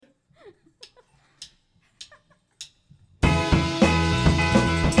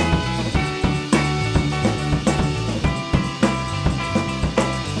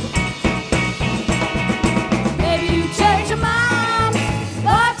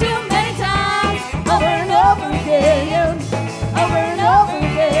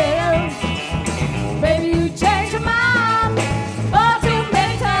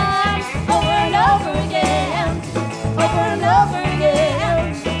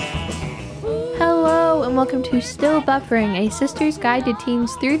welcome to Still Buffering, a sister's guide to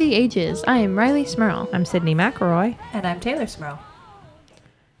teens through the ages. I am Riley Smurl. I'm Sydney McElroy. And I'm Taylor Smurl.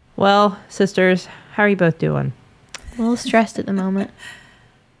 Well, sisters, how are you both doing? A little stressed at the moment.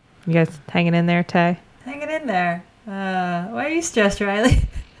 You guys hanging in there, Tay? Hanging in there. Why are you stressed, Riley?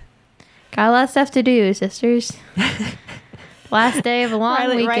 Got a lot of stuff to do, sisters. Last day of a long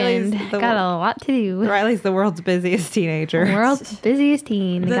Riley's weekend. Got a lot to do. Riley's the world's busiest teenager. World's busiest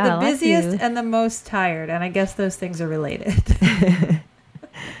teen. The busiest and the most tired, and I guess those things are related.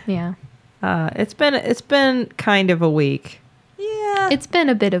 Yeah. It's been kind of a week. Yeah. It's been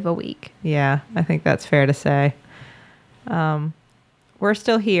a bit of a week. Yeah, I think that's fair to say. We're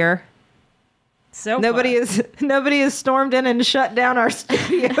still here. So nobody has stormed in and shut down our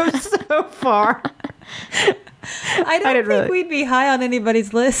studio so far. I don't think we'd be high on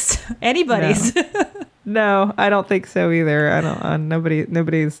anybody's list. Anybody's. No, I don't think so either. I don't.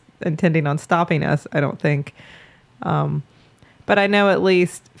 Nobody's intending on stopping us, I don't think. But I know at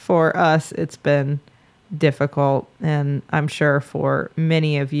least for us, it's been difficult, and I'm sure for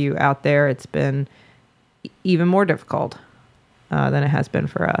many of you out there, it's been even more difficult than it has been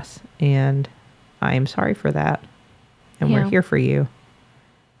for us. And I am sorry for that. And we're here for you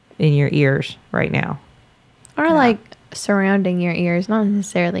in your ears right now. Or like surrounding your ears, not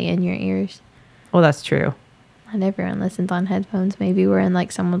necessarily in your ears. Well, that's true. Not everyone listens on headphones. Maybe we're in like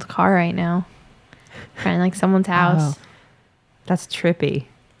someone's car right now. Or in like someone's house. Oh, that's trippy.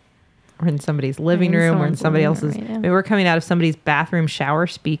 We're in somebody's living room or in somebody else's. Right, maybe we're coming out of somebody's bathroom shower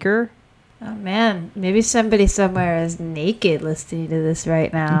speaker. Oh, man. Maybe somebody somewhere is naked listening to this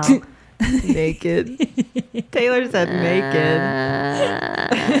right now. Naked. Taylor said naked.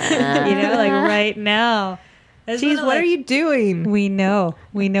 Like right now. Jeez, what are you doing? We know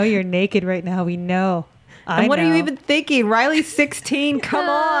you're naked right now. We know. And what are you even thinking? Riley's 16. Come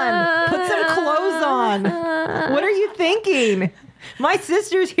on. Put some clothes on. What are you thinking? My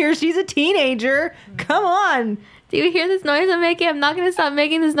sister's here. She's a teenager. Come on. Do you hear this noise I'm making? I'm not going to stop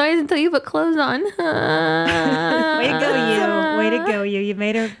making this noise until you put clothes on. Way to go, you. Way to go, you. You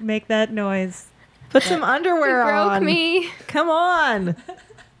made her make that noise. Put some underwear you on. broke me. Come on.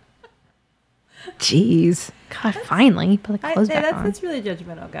 Jeez. God, finally. Put the clothes back on. That's really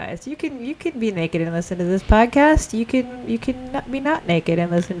judgmental, guys. You can be naked and listen to this podcast. You can not be not naked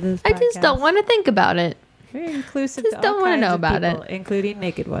and listen to this podcast. I just don't want to think about it. Very inclusive. Just don't want to know about people, it. Including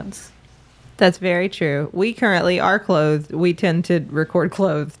naked ones. That's very true. We currently are clothed. We tend to record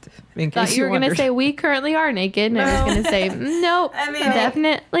clothed. In case Thought you were going to say we currently are naked, and I was going to say nope. I mean,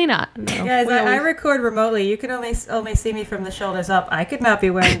 definitely not. No. Guys, I record remotely. You can only see me from the shoulders up. I could not be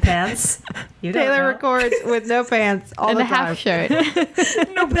wearing pants. You don't Taylor know. records with no pants all And the a time. half shirt.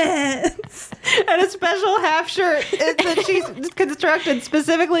 No pants. And a special half shirt that she's constructed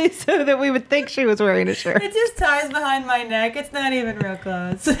specifically so that we would think she was wearing a shirt. It just ties behind my neck. It's not even real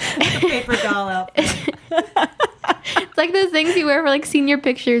clothes. It's a paper doll outfit. It's like those things you wear for like senior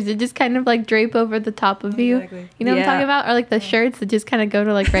pictures that just kind of like drape over the top of you. Exactly. You know what I'm Yeah. talking about? Or like the shirts that just kind of go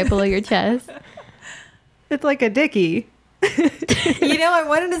to like right below your chest. It's like a dickie. I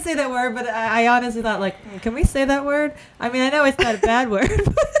wanted to say that word, but I honestly thought, can we say that word? I mean, I know it's not a bad word.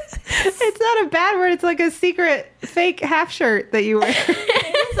 It's not a bad word. It's like a secret fake half shirt that you wear.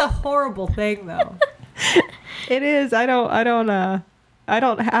 It's a horrible thing, though. It is. I don't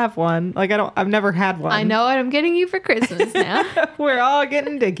have one. I've never had one. I know what I'm getting you for Christmas now. We're all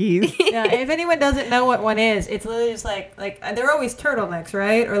getting dickies. Yeah, if anyone doesn't know what one is, it's literally just like they're always turtlenecks,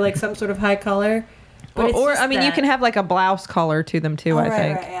 right? Or like some sort of high color. But Or it's I mean, you can have like a blouse collar to them too, I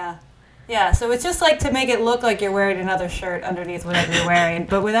think. Right, yeah. Yeah, so it's just like to make it look like you're wearing another shirt underneath whatever you're wearing,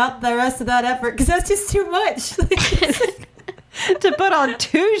 but without the rest of that effort, because that's just too much. To put on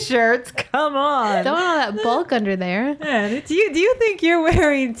two shirts, come on. Don't want all that bulk under there. Yeah, do you think you're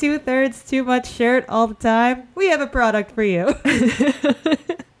wearing 2/3 too much shirt all the time? We have a product for you.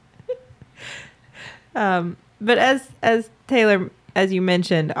 But as Taylor, as you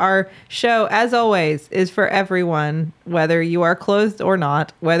mentioned, our show, as always, is for everyone, whether you are clothed or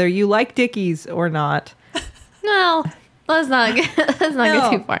not, whether you like dickies or not. No, let's not get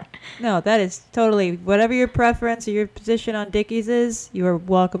too far. No, that is totally whatever your preference or your position on Dickies is. You are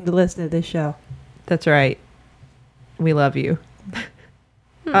welcome to listen to this show. That's right. We love you.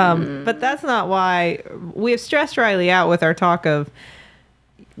 But that's not why we have stressed Riley out with our talk of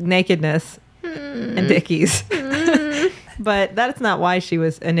nakedness and dickies. But that's not why she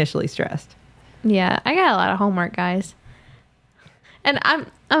was initially stressed. Yeah, I got a lot of homework, guys. And I'm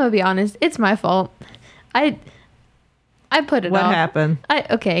gonna be honest, it's my fault. I put it off. What happened?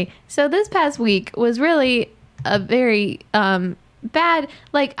 Okay, so this past week was really a very bad.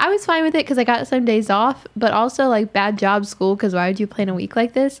 Like, I was fine with it because I got some days off, but also like bad job school, because why would you plan a week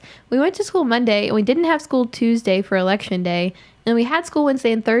like this? We went to school Monday and we didn't have school Tuesday for election day. And we had school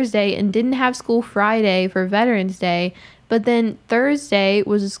Wednesday and Thursday and didn't have school Friday for Veterans Day. But then Thursday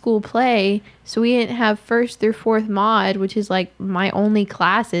was a school play, so we didn't have 1st through 4th mod, which is like my only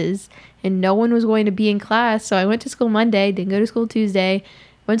classes, and no one was going to be in class. So I went to school Monday, didn't go to school Tuesday,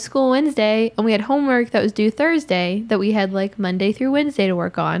 went to school Wednesday, and we had homework that was due Thursday that we had like Monday through Wednesday to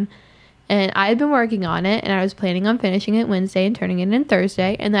work on. And I had been working on it, and I was planning on finishing it Wednesday and turning it in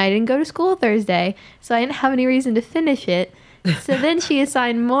Thursday, and then I didn't go to school Thursday, so I didn't have any reason to finish it. So then she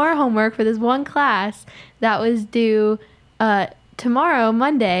assigned more homework for this one class that was due tomorrow,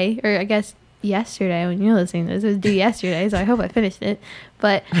 Monday, or I guess yesterday when you're listening to this. It was due yesterday, so I hope I finished it.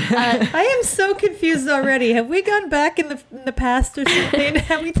 But I am so confused already. Have we gone back in the past or something?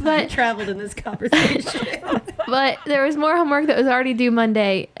 Have we traveled in this conversation? But there was more homework that was already due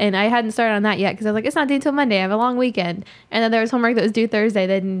Monday, and I hadn't started on that yet because I was like, it's not due till Monday. I have a long weekend. And then there was homework that was due Thursday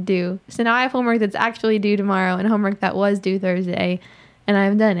that didn't do. So now I have homework that's actually due tomorrow and homework that was due Thursday, and I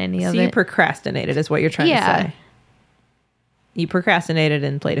haven't done any of it. So you procrastinated is what you're trying to say. You procrastinated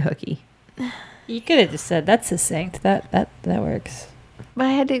and played a hooky. You could have just said that's succinct. That works. But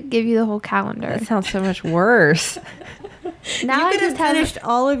I had to give you the whole calendar. That sounds so much worse. Now you could have finished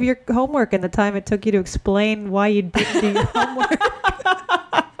all of your homework in the time it took you to explain why you didn't do your homework.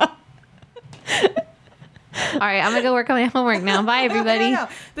 All right, I'm gonna go work on my homework now. Bye, everybody. No.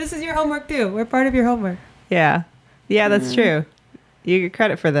 This is your homework too. We're part of your homework. Yeah, that's true. You get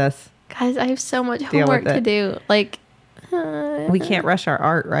credit for this. Guys, I have so much homework to do. Like, we can't rush our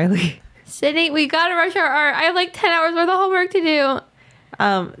art, Riley. Sydney, we gotta rush our art. I have like 10 hours worth of homework to do.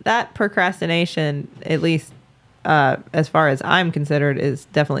 That procrastination, at least as far as I'm considered, is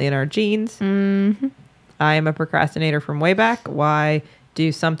definitely in our genes. Mm-hmm. I am a procrastinator from way back. Why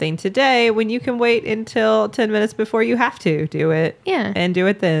do something today when you can wait until 10 minutes before you have to do it? Yeah. And do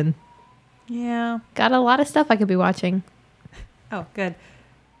it then. Yeah. Got a lot of stuff I could be watching. Oh, good.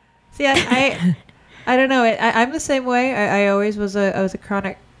 See, I don't know. I'm the same way. I always was I was a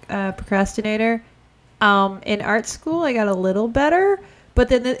chronic procrastinator. In art school, I got a little better, but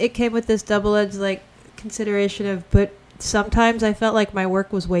then it came with this double-edged like consideration of, but sometimes I felt like my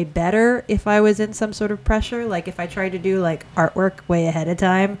work was way better if I was in some sort of pressure. Like if I tried to do like artwork way ahead of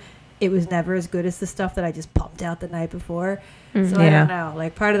time, it was never as good as the stuff that I just pumped out the night before. Mm-hmm. So I don't know.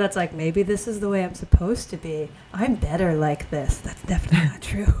 Like part of that's like, maybe this is the way I'm supposed to be. I'm better like this. That's definitely not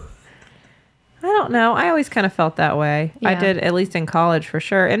true. I don't know. I always kind of felt that way. Yeah. I did, at least in college for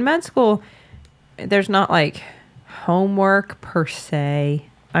sure. In med school, there's not like homework per se.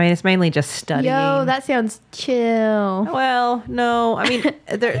 I mean, it's mainly just studying. Yo, that sounds chill. Well, no. I mean,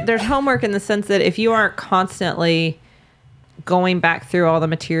 there's homework in the sense that if you aren't constantly going back through all the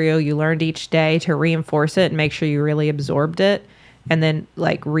material you learned each day to reinforce it and make sure you really absorbed it, and then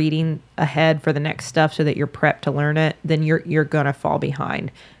like reading ahead for the next stuff so that you're prepped to learn it, then you're gonna fall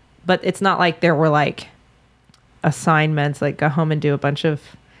behind. But it's not like there were like assignments like go home and do a bunch of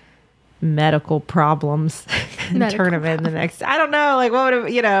medical problems and turn them in the next. I don't know. Like what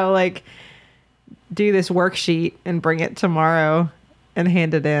would like do this worksheet and bring it tomorrow and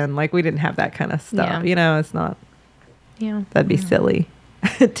hand it in. Like we didn't have that kind of stuff. Yeah. It's not. Yeah. That'd be silly.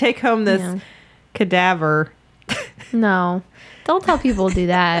 Take home this cadaver. No. Don't tell people to do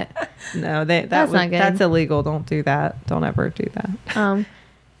that. No, that's not good. That's illegal. Don't do that. Don't ever do that.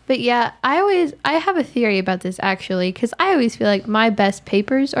 But yeah, I have a theory about this actually, because I always feel like my best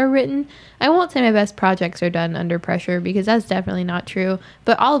papers are written. I won't say my best projects are done under pressure because that's definitely not true.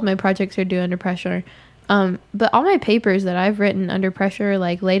 But all of my projects are due under pressure. But all my papers that I've written under pressure,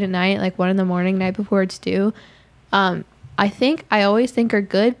 like late at night, like 1 a.m, night before it's due, I always think are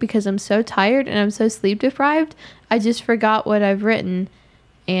good because I'm so tired and I'm so sleep deprived. I just forgot what I've written.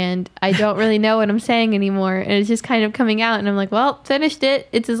 And I don't really know what I'm saying anymore. And it's just kind of coming out. And I'm like, well, finished it.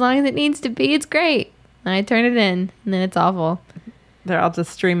 It's as long as it needs to be. It's great. And I turn it in. And then it's awful. They're all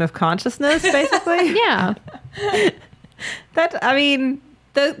just stream of consciousness, basically. Yeah.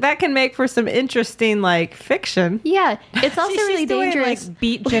 That can make for some interesting, like, fiction. Yeah. It's also really dangerous. Like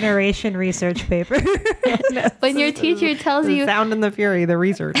beat generation research paper. When your teacher tells you... Sound and the Fury, the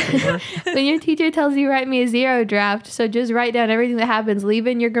research paper. When your teacher tells you write me a zero draft, so just write down everything that happens, leave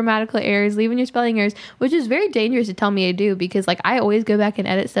in your grammatical errors, leave in your spelling errors, which is very dangerous to tell me to do because, like, I always go back and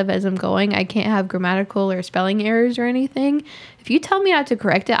edit stuff as I'm going. I can't have grammatical or spelling errors or anything. If you tell me not to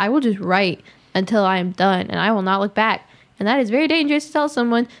correct it, I will just write until I am done, and I will not look back. And that is very dangerous to tell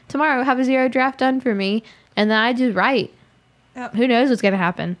someone, tomorrow have a zero draft done for me, and then I just write. Who knows what's going to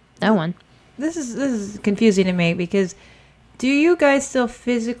happen? No one. This is confusing to me because Do you guys still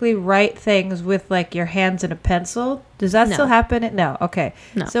physically write things with like your hands and a pencil? Does that No. still happen? No. Okay.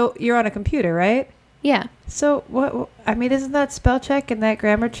 No. So you're on a computer, right? Yeah. So what? I mean, isn't that spell check and that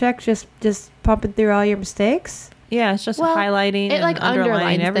grammar check just pumping through all your mistakes? Yeah, it's just Well, highlighing It like and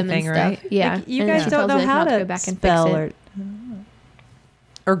underlining underlines them and everything, stuff. right? Yeah. Like, you And guys she don't tells know us how not to go back and spell fix or. it.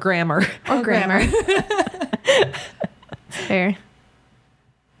 Or grammar. Or grammar. Fair.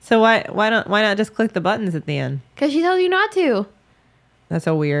 So why not just click the buttons at the end? Because she tells you not to. That's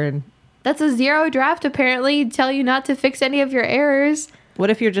so weird. That's a zero draft, apparently. Tell you not to fix any of your errors. What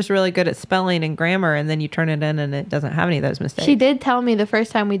if you're just really good at spelling and grammar and then you turn it in and it doesn't have any of those mistakes? She did tell me the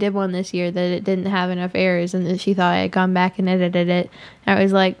first time we did one this year that it didn't have enough errors and that she thought I had gone back and edited it. I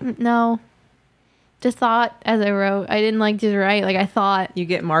was like, no. Just thought as I wrote. I didn't like just write. Like I thought. You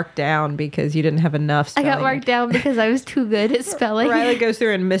get marked down because you didn't have enough I spelling. got marked down because I was too good at spelling. Riley goes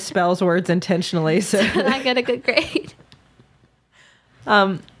through and misspells words intentionally. So And I got a good grade.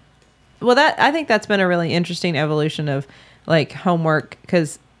 well, I think that's been a really interesting evolution of like homework,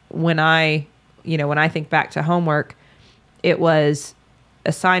 because when I think back to homework, it was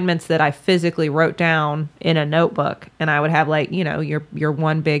assignments that I physically wrote down in a notebook, and I would have like, your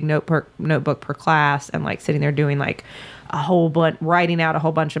one big notebook per class, and like sitting there doing like a whole bunch, writing out a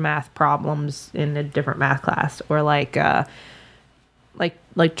whole bunch of math problems in a different math class, or like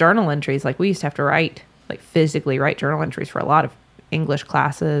journal entries. Like we used to have to physically write journal entries for a lot of English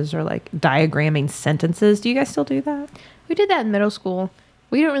classes, or like diagramming sentences. Do you guys still do that? We did that in middle school.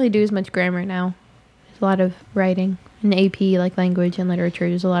 We don't really do as much grammar now. There's a lot of writing. In AP, like language and literature,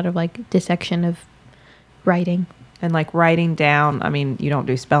 there's a lot of like dissection of writing. And like writing down, I mean, you don't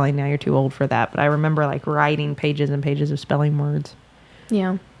do spelling now, you're too old for that, but I remember like writing pages and pages of spelling words.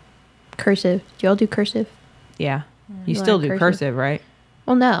 Yeah. Cursive. Do y'all do cursive? Yeah. You You still like do cursive? cursive, right?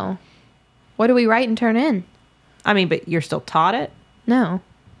 Well, no. What do we write and turn in? I mean, but you're still taught it? No.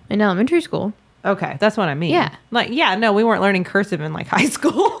 In elementary school. Okay, that's what I mean. Yeah. Like, yeah, no, we weren't learning cursive in like high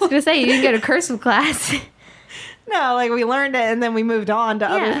school. I was gonna say you didn't go to cursive class. No, like we learned it and then we moved on to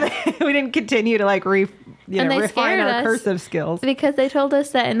other things. We didn't continue to like And they refine scared our us. cursive skills. Because they told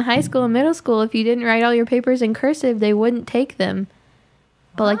us that in high school and middle school, if you didn't write all your papers in cursive, they wouldn't take them.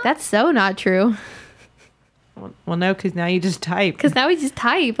 But like that's so not true. Well, no, because now you just type. Because now we just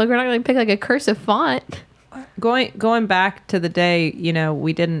type. Like we're not going to pick like a cursive font. Going back to the day,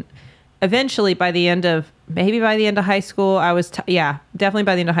 we didn't. Eventually, by the end of high school, I was definitely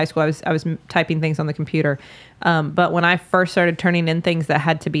by the end of high school, I was typing things on the computer. But when I first started turning in things that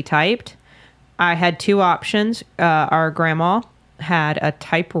had to be typed, I had two options. Our grandma had a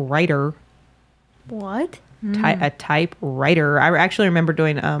typewriter. What? A typewriter. I actually remember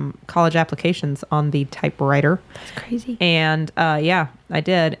doing college applications on the typewriter. That's crazy. And I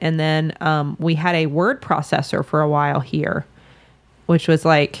did. And then we had a word processor for a while here, which was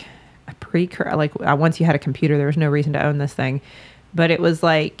like once you had a computer, there was no reason to own this thing. But it was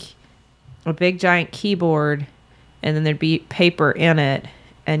like a big giant keyboard, and then there'd be paper in it,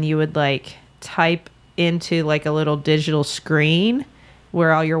 and you would like type into like a little digital screen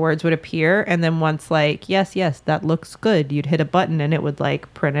where all your words would appear. And then once like, yes, that looks good, you'd hit a button and it would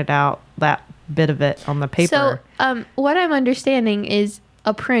like print it out, that bit of it on the paper. So, what I'm understanding is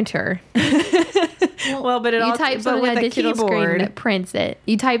a printer. Well, but You type something on a digital screen that prints it.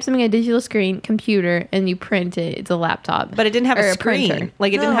 You type something on a digital screen, computer, and you print it. It's a laptop. But it didn't have Or a a screen. printer.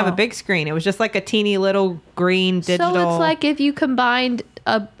 Like it didn't have a No. big screen. It was just like a teeny little green digital. So it's like if you combined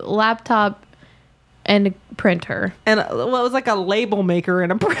a laptop and a printer. And it was like a label maker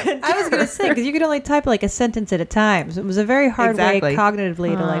and a printer. I was gonna say because you could only type like a sentence at a time. So it was a very hard Exactly. way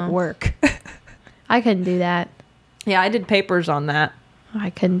cognitively to like work. I couldn't do that. Yeah, I did papers on that. I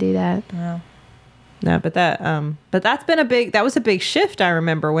couldn't do that. No, but that's been that was a big shift. I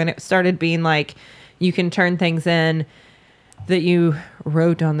remember when it started being like you can turn things in that you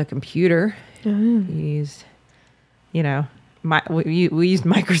wrote on the computer. You used, we used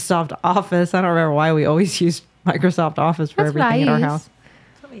Microsoft Office. I don't remember why we always used Microsoft Office for That's what everything I at our use. house.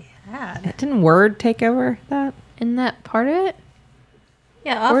 That's what we had. Didn't Word take over that? Isn't that part of it?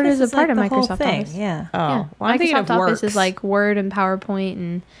 Yeah, Word Office is a part like of the whole Microsoft thing. Office. Yeah. Oh, Yeah. well, I'm thinking Microsoft of Office Works. is like Word and PowerPoint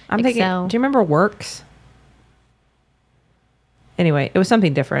and I'm thinking. Excel. Do you remember Works? Anyway, it was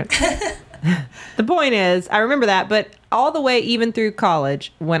something different. The point is, I remember that, but all the way even through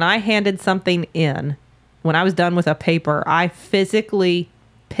college, when I handed something in, when I was done with a paper, I physically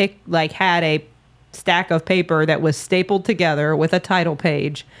had a stack of paper that was stapled together with a title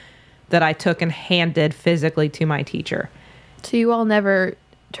page that I took and handed physically to my teacher. So you all never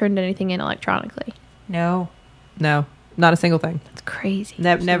turned anything in electronically. No. No. Not a single thing. That's crazy.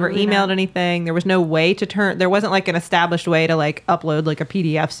 Never Absolutely emailed not. anything. There was no way to turn. There wasn't like an established way to like upload like a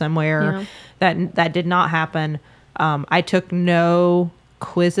PDF somewhere. Yeah. That did not happen. I took no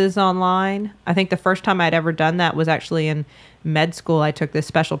quizzes online. I think the first time I'd ever done that was actually in med school. I took this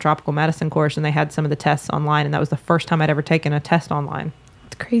special tropical medicine course, and they had some of the tests online, and that was the first time I'd ever taken a test online,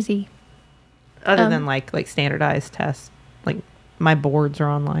 It's crazy. other than like standardized tests. Like my boards are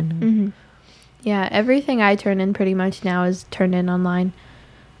online. Mm-hmm. Yeah, everything I turn in pretty much now is turned in online.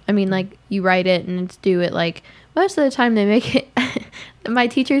 I mean, like, you write it and it's due at, like, most of the time they make it, my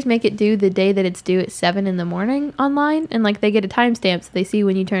teachers make it due the day that it's due at 7 in the morning online. And, like, they get a timestamp so they see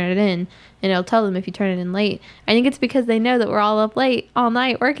when you turn it in. And it'll tell them if you turn it in late. I think it's because they know that we're all up late all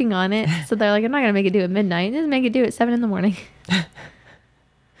night working on it. So they're like, I'm not going to make it due at midnight. Just make it due at 7 in the morning.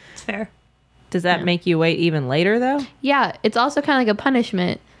 It's fair. Does that Yeah. make you wait even later though? Yeah, it's also kind of like a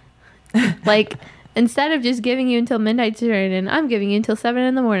punishment. Like, instead of just giving you until midnight to turn it in, I'm giving you until 7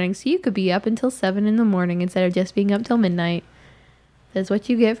 in the morning. So you could be up until 7 in the morning instead of just being up till midnight. That's what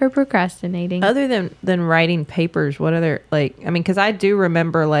you get for procrastinating. Other than writing papers, what other, like, I mean, because I do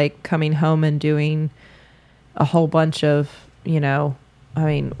remember like coming home and doing a whole bunch of, you know, I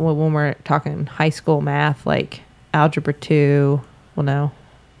mean, well, when we're talking high school math, like algebra 2, well, no.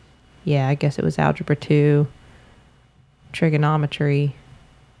 Yeah, I guess it was algebra 2, trigonometry,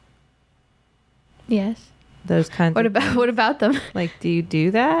 Yes. those kinds What of about them? like, do you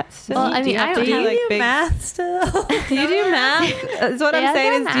do that? still? Well, I Do you mean, have I to don't do, have- like, Do big- math still? Do you do math? That's what Yeah, I'm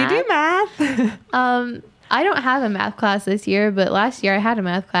saying I've is, done do you do math? I don't have a math class this year, but last year I had a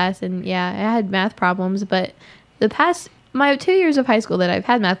math class, and yeah, I had math problems. But my 2 years of high school that I've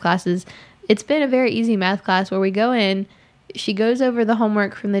had math classes, it's been a very easy math class where we go in, she goes over the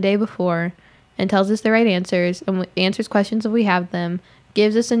homework from the day before and tells us the right answers and answers questions if we have them,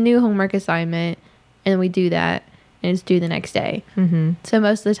 gives us a new homework assignment, and we do that, and it's due the next day. Mm-hmm. So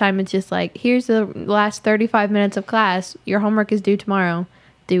most of the time it's just like, here's the last 35 minutes of class. Your homework is due tomorrow.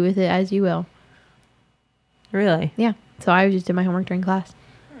 Do with it as you will. Really? Yeah. So I just did my homework during class.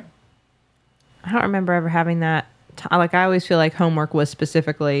 I don't remember ever having that. Like, I always feel like homework was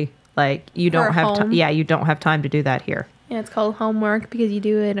specifically like you For don't have home. time. Yeah, you don't have time to do that here. Yeah, it's called homework because you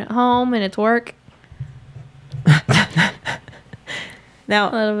do it at home and it's work. Now,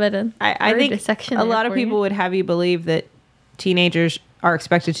 A little bit of I word think dissection a there lot of for you. people would have you believe that teenagers are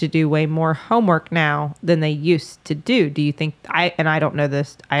expected to do way more homework now than they used to do. Do you think I don't know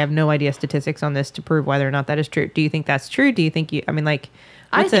this. I have no idea statistics on this to prove whether or not that is true. Do you think that's true? Do you think I mean, like,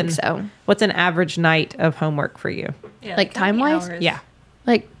 I think so. What's an average night of homework for you? Yeah, Like how many time-wise? hours? Yeah.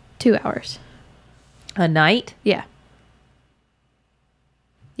 Like 2 hours. A night? Yeah.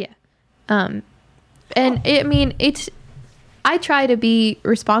 Yeah. And I mean, I try to be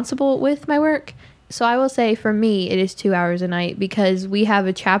responsible with my work. So I will say for me, it is 2 hours a night because we have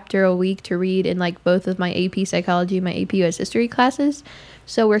a chapter a week to read in like both of my AP psychology and my AP US history classes.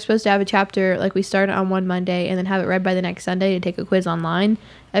 So we're supposed to have a chapter, like we start on one Monday and then have it read by the next Sunday to take a quiz online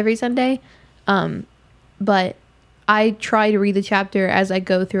every Sunday. But I try to read the chapter as I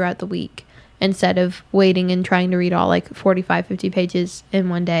go throughout the week instead of waiting and trying to read all like 45, 50 pages in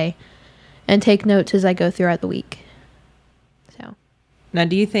one day, and take notes as I go throughout the week. So, Now,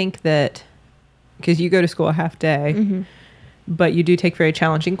 do you think that because you go to school a half day, mm-hmm. but you do take very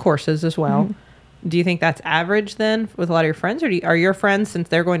challenging courses as well? Mm-hmm. Do you think that's average then with a lot of your friends, or are your friends, since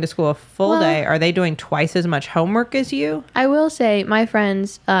they're going to school a full Well- day, are they doing twice as much homework as you? I will say my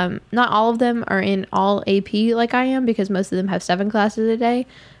friends, not all of them are in all AP like I am because most of them have 7 classes a day.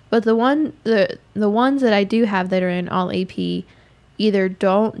 But the ones that I do have that are in all AP either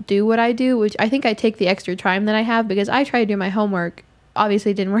don't do what I do, which I think I take the extra time that I have because I try to do my homework.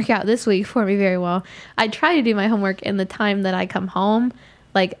 Obviously, it didn't work out this week for me very well. I try to do my homework in the time that I come home.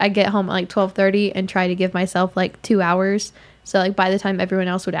 Like, I get home at like 12:30 and try to give myself like 2 hours. So like by the time everyone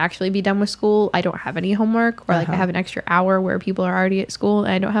else would actually be done with school, I don't have any homework, or like I have an extra hour where people are already at school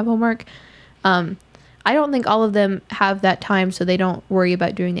and I don't have homework. I don't think all of them have that time, so they don't worry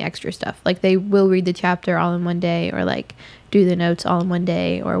about doing the extra stuff. Like, they will read the chapter all in one day, or like do the notes all in one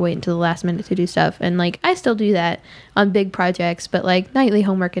day, or wait until the last minute to do stuff. And like, I still do that on big projects, but like nightly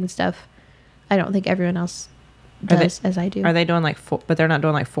homework and stuff, I don't think everyone else does as I do. Are they doing like but they're not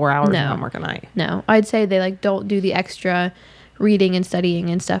doing like 4 hours No. of homework a night? No, I'd say they like don't do the extra reading and studying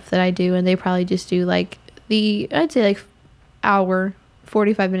and stuff that I do, and they probably just do like I'd say like hour,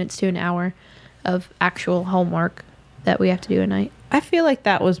 45 minutes to an hour of actual homework that we have to do a night. I feel like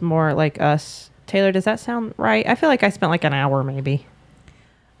that was more like us. Taylor, does that sound right? I feel like I spent like an hour maybe.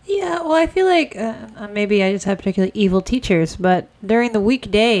 Yeah, well, I feel like maybe I just have particularly evil teachers, but during the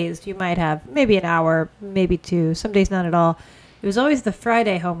weekdays, you might have maybe an hour, maybe two, some days not at all. It was always the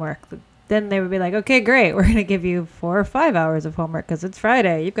Friday homework. Then they would be like, okay, great, we're going to give you 4 or 5 hours of homework because it's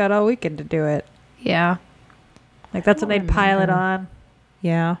Friday. You've got all weekend to do it. Yeah. Like, that's when they'd pile it on.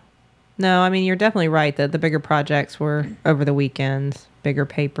 Yeah. No, I mean, you're definitely right that the bigger projects were over the weekends, bigger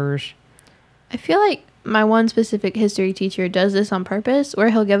papers. I feel like my one specific history teacher does this on purpose, where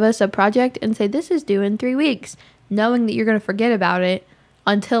he'll give us a project and say, this is due in 3 weeks, knowing that you're going to forget about it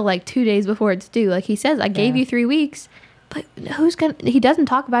until like 2 days before it's due. Like he says, I gave you 3 weeks, but he doesn't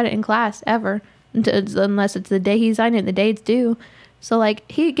talk about it in class ever unless it's the day he signed it, the day it's due. So like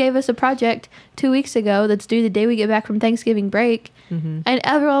he gave us a project 2 weeks ago that's due the day we get back from Thanksgiving break. And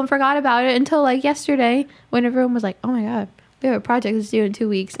everyone forgot about it until like yesterday when everyone was like, oh my God, we have a project that's due in 2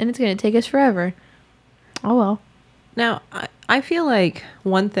 weeks and it's going to take us forever. Oh, well. Now, I feel like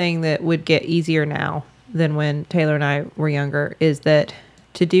one thing that would get easier now than when Taylor and I were younger is that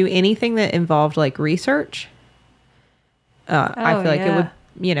to do anything that involved like research, I feel like it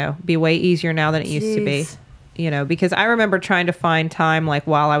would, be way easier now than it used to be. Because I remember trying to find time like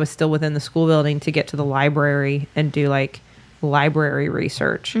while I was still within the school building to get to the library and do like library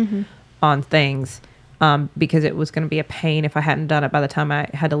research on things. Because it was going to be a pain if I hadn't done it by the time I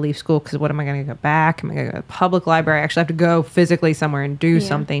had to leave school. Because what am I going to go back? Am I going to go to the public library? I actually have to go physically somewhere and do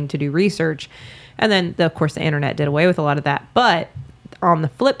something to do research. And then, of course, the internet did away with a lot of that. But on the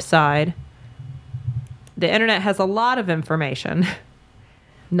flip side, the internet has a lot of information.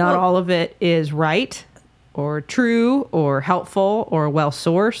 Not all of it is right or true or helpful or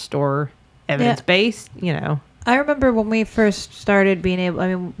well-sourced or evidence-based, I remember when we first started being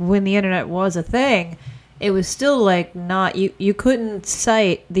able, when the internet was a thing, it was still like not, you couldn't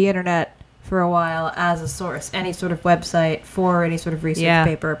cite the internet for a while as a source, any sort of website for any sort of research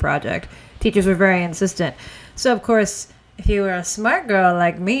paper or project. Teachers were very insistent. So, of course, if you were a smart girl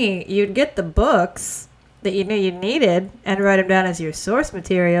like me, you'd get the books that you knew you needed and write them down as your source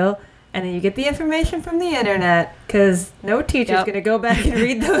material. And then you get the information from the internet because no teacher's going to go back and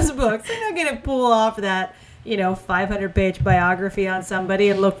read those books. They're not going to pull off that 500-page biography on somebody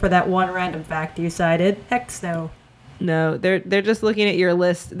and look for that one random fact you cited. Heck no. No, they're just looking at your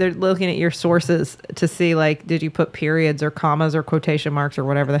list. They're looking at your sources to see, like, did you put periods or commas or quotation marks or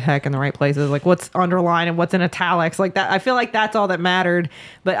whatever the heck in the right places? Like, what's underlined and what's in italics? Like that. I feel like that's all that mattered.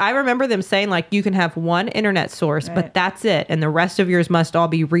 But I remember them saying, like, you can have one internet source, but that's it. And the rest of yours must all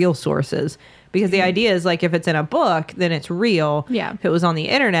be real sources. Because the idea is, like, if it's in a book, then it's real. Yeah. If it was on the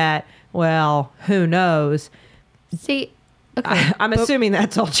internet, well, who knows? See, okay. I'm assuming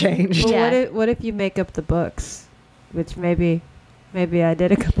that's all changed. Well, what if you make up the books? Which maybe I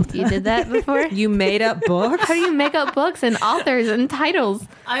did a couple times. You did that before? You made up books? How do you make up books and authors and titles?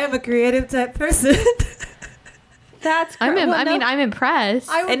 I am a creative type person. That's I'm impressed.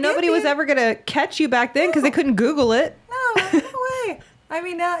 And nobody was ever going to catch you back then because they couldn't Google it. No way. I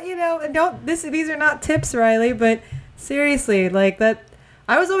mean, now, these are not tips, Riley, but seriously, like that,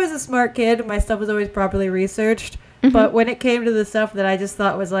 I was always a smart kid. My stuff was always properly researched. But when it came to the stuff that I just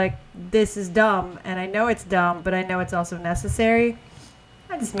thought was like, this is dumb, and I know it's dumb, but I know it's also necessary,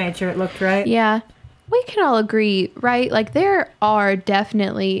 I just made sure it looked right. Yeah. We can all agree, right? Like, there are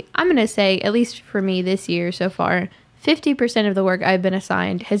definitely, I'm going to say, at least for me this year so far, 50% of the work I've been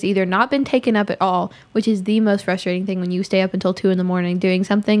assigned has either not been taken up at all, which is the most frustrating thing when you stay up until 2 a.m. doing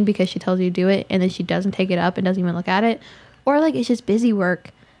something because she tells you to do it, and then she doesn't take it up and doesn't even look at it. Or, like, it's just busy work.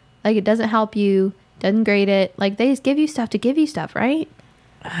 Like, it doesn't help you. Doesn't grade it. Like, they just give you stuff to give you stuff, right?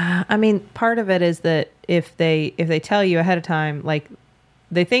 I mean, part of it is that if they tell you ahead of time, like,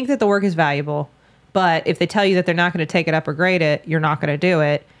 they think that the work is valuable, but if they tell you that they're not going to take it up or grade it, you're not going to do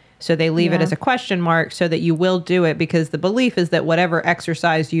it. So they leave it as a question mark so that you will do it because the belief is that whatever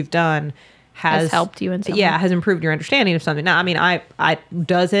exercise you've done has helped you in some way. Yeah, has improved your understanding of something. Now, I mean, I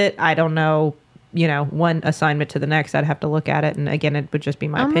does it? I don't know. One assignment to the next, I'd have to look at it. And again, it would just be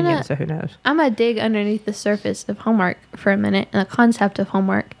my opinion, so who knows? I'm going to dig underneath the surface of homework for a minute and the concept of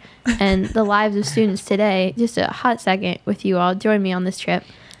homework and the lives of students today. Just a hot second with you all. Join me on this trip.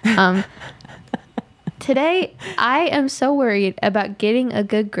 Today, I am so worried about getting a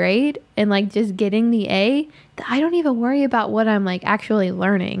good grade and like just getting the A that I don't even worry about what I'm like actually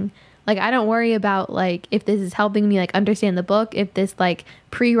learning. Like, I don't worry about, like, if this is helping me, like, understand the book, if this, like,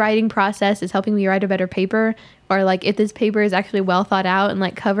 pre-writing process is helping me write a better paper, or, like, if this paper is actually well thought out and,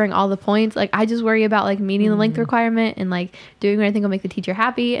 like, covering all the points. Like, I just worry about, like, meeting the length requirement and, like, doing what I think will make the teacher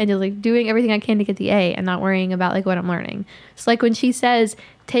happy and just, like, doing everything I can to get the A and not worrying about, like, what I'm learning. So, like, when she says,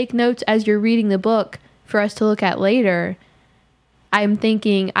 take notes as you're reading the book for us to look at later, I'm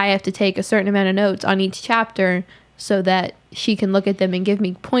thinking I have to take a certain amount of notes on each chapter so that she can look at them and give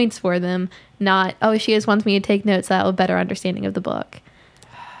me points for them, not, oh, she just wants me to take notes so I have a better understanding of the book.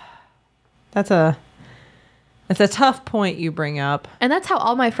 That's a tough point you bring up. And that's how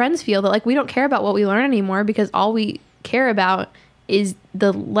all my friends feel, that like we don't care about what we learn anymore because all we care about is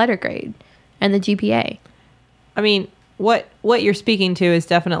the letter grade and the GPA. I mean, what you're speaking to is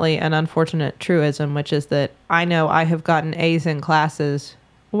definitely an unfortunate truism, which is that I know I have gotten A's in classes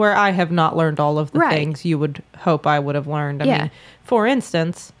where I have not learned all of the Right. things you would hope I would have learned. I Yeah. mean, for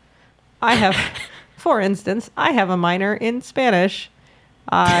instance, I have a minor in Spanish.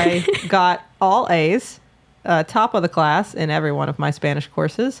 I got all A's, top of the class in every one of my Spanish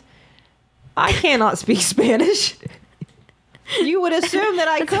courses. I cannot speak Spanish. You would assume that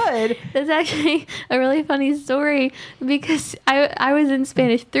I could. That's actually a really funny story because I was in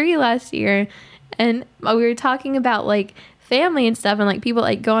Spanish 3 last year, and we were talking about like family and stuff, and like people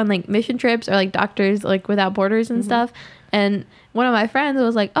like go on like mission trips or like Doctors like Without Borders and stuff. And one of my friends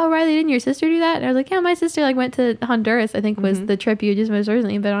was like, "Oh, Riley, didn't your sister do that?" And I was like, "Yeah, my sister like went to Honduras. I think was the trip you just most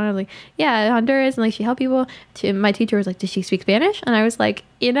recently been on." I was like, "Yeah, Honduras," and like she helped people. My teacher was like, "Does she speak Spanish?" And I was like,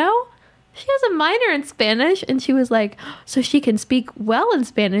 "You know, she has a minor in Spanish." And she was like, "So she can speak well in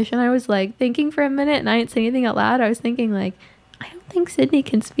Spanish." And I was like thinking for a minute, and I didn't say anything out loud. I was thinking like, I don't think Sydney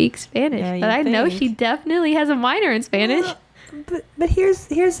can speak Spanish, Yeah, but I know think. she definitely has a minor in Spanish. Well, but here's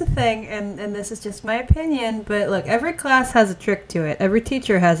the thing, and this is just my opinion, but look, every class has a trick to it. Every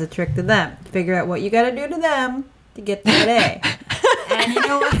teacher has a trick to them. Figure out what you got to do to them to get that A. And you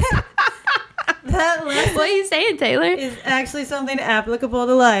know what? That lesson What are you saying, Taylor? is actually something applicable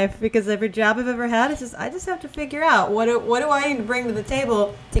to life, because every job I've ever had is just, I just have to figure out what do I need to bring to the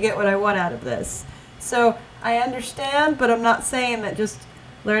table to get what I want out of this. So I understand, but I'm not saying that just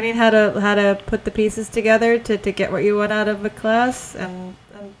learning how to put the pieces together to get what you want out of a class, and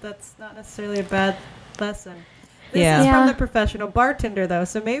that's not necessarily a bad lesson. This Yeah. is Yeah. from the professional bartender, though,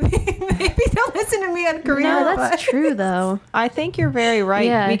 so maybe don't listen to me on career No, advice. that's true though. I think you're very right,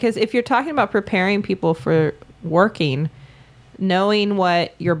 Yeah. because if you're talking about preparing people for working, knowing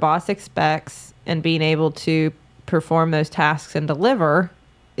what your boss expects and being able to perform those tasks and deliver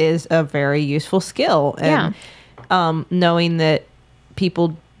is a very useful skill. And knowing that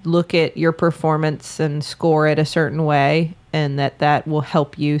people look at your performance and score it a certain way, and that will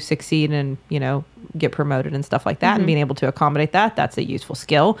help you succeed and, get promoted and stuff like that, and being able to accommodate that's a useful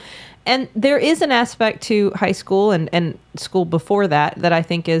skill. And there is an aspect to high school and school before that I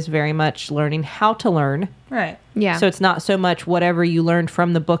think is very much learning how to learn. Right. Yeah. So it's not so much whatever you learned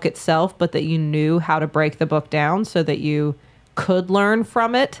from the book itself, but that you knew how to break the book down so that you could learn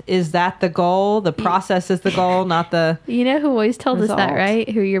from it. Is that the goal? The process is the goal, not the... You know who always told us that, Result. right?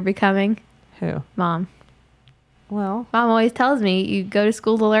 Who you're becoming? Who? Mom. Well, Mom always tells me you go to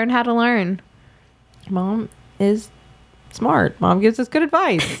school to learn how to learn. Mom is smart. Mom gives us good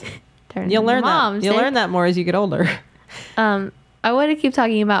advice. You'll learn that. You'll learn that more as you get older. I want to keep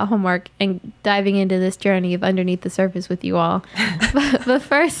talking about homework and diving into this journey of underneath the surface with you all. but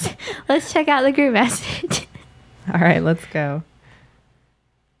first, let's check out the group message. All right, let's go.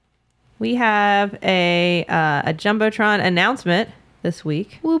 We have a Jumbotron announcement this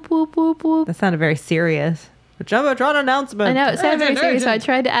week. Whoop, whoop, whoop, whoop. That sounded very serious. A Jumbotron announcement. I know, it sounded very serious, so I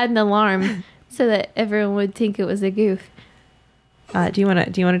tried to add an alarm so that everyone would think it was a goof. Do you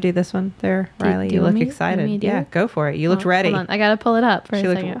want to do this one there, Riley? do you look me? excited. Want me to do Yeah, it? go for it. You looked ready. Hold on, I gotta pull it up for She a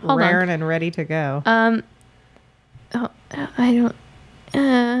looked second. Hold raring on. and ready to go. I don't.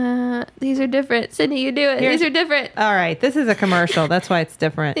 These are different. Sydney, you do it. Here's- These are different. All right, this is a commercial. That's why it's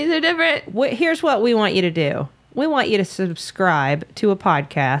different. These are different. Here's what we want you to do. We want you to subscribe to a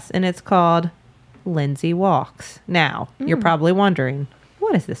podcast, and it's called Lindsay Walks. Now, you're probably wondering,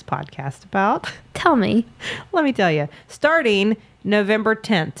 what is this podcast about? Tell me. Let me tell you. Starting November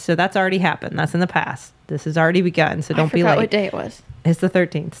 10th, so that's already happened. That's in the past. This has already begun, so don't be forgot late. what day it was. It's the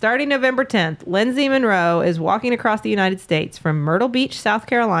 13th. Starting November 10th, Lindsay Monroe is walking across the United States from Myrtle Beach, South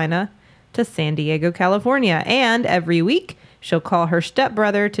Carolina to San Diego, California. And every week, she'll call her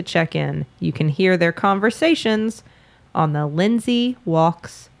stepbrother to check in. You can hear their conversations on the Lindsay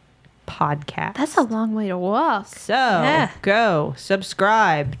Walks podcast. That's a long way to walk. So go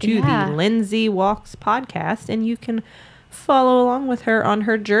subscribe to Yeah. the Lindsay Walks podcast, and you can follow along with her on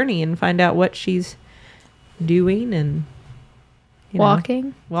her journey and find out what she's doing and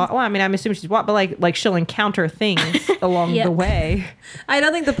Walking. Well, I mean, I'm assuming she's walking, but like she'll encounter things along Yeah. the way. I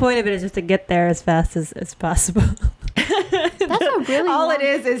don't think the point of it is just to get there as fast as possible. That's a really All long...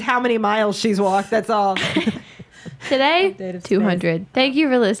 it is how many miles she's walked. That's all. Today, Update of 200. Thank you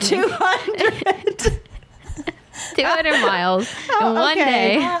for listening. 200. 200 miles in one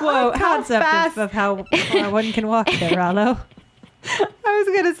day. Whoa, how Concept fast? of how far one can walk there, Rollo. I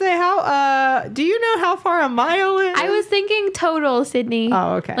was gonna say how. Do you know how far a mile is? I was thinking total, Sydney.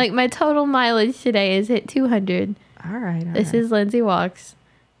 Oh, okay. Like my total mileage today is hit 200. all right. This is Lindsay Walks.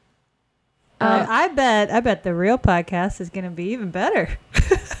 I bet the real podcast is going to be even better.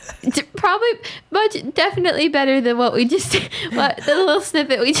 Probably definitely better than what we just, the little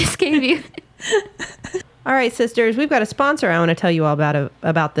snippet we just gave you. All right, sisters. We've got a sponsor I want to tell you all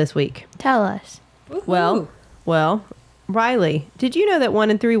about this week. Tell us. Well, Riley, did you know that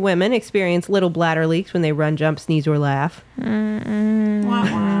 1 in 3 women experience little bladder leaks when they run, jump, sneeze, or laugh?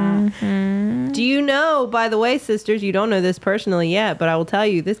 Do you know, by the way, sisters, you don't know this personally yet, but I will tell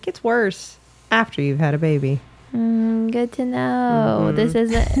you, this gets worse after you've had a baby. Good to know. This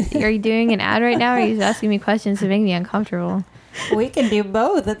is are you doing an ad right now, or are you just asking me questions to make me uncomfortable? We can do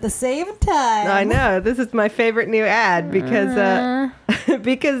both at the same time. I know. This is my favorite new ad because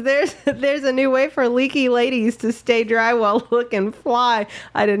because there's a new way for leaky ladies to stay dry while looking fly.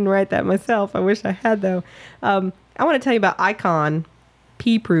 I didn't write that myself. I wish I had, though. I want to tell you about Icon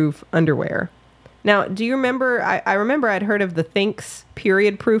pee-proof underwear. Now, do you remember? I remember I'd heard of the Thinx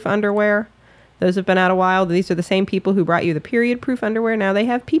period-proof underwear. Those have been out a while. These are the same people who brought you the period-proof underwear. Now they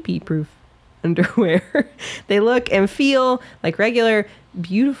have pee-proof underwear. They look and feel like regular,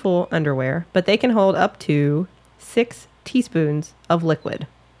 beautiful underwear, but they can hold up to 6 teaspoons of liquid.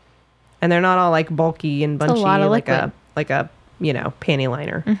 And they're not all like bulky and bunchy a lot of like liquid. a panty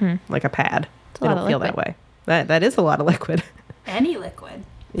liner, like a pad. It's a lot They don't of feel that liquid. way. That is a lot of liquid. Any liquid.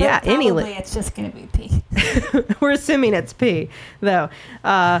 Yeah, But any probably liquid. it's just going to be pee. We're assuming it's pee, though.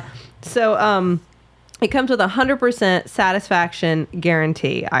 It comes with a 100% satisfaction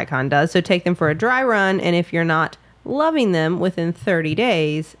guarantee, Icon does. So take them for a dry run, and if you're not loving them within 30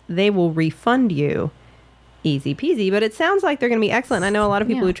 days, they will refund you. Easy peasy, but it sounds like they're going to be excellent. I know a lot of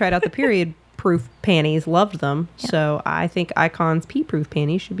people Yeah. who tried out the period-proof panties loved them, so I think Icon's pee-proof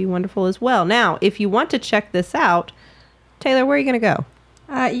panties should be wonderful as well. Now, if you want to check this out, Taylor, where are you going to go?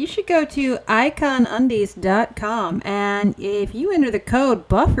 You should go to iconundies.com, and if you enter the code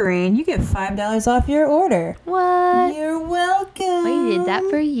buffering, you get $5 off your order. What? You're welcome. We did that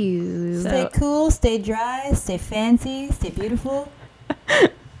for you. Stay cool, stay dry, stay fancy, stay beautiful.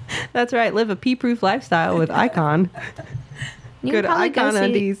 That's right, live a pee-proof lifestyle with Icon. You Go can to probably go see,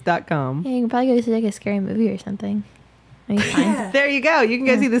 iconundies.com. yeah, you can probably go see like a scary movie or something. Are you fine? There you go. You can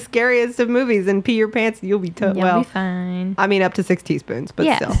go see the scariest of movies and pee your pants. And you'll be You'll be fine. I mean, up to 6 teaspoons, but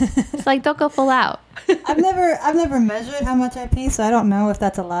Yeah. still. It's like, don't go full out. I've never measured how much I pee, so I don't know if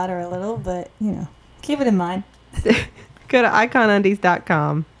that's a lot or a little, but, keep it in mind. Go to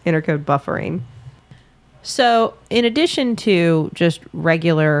iconundies.com, enter code buffering. So, in addition to just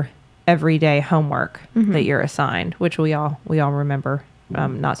regular everyday homework that you're assigned, which we all remember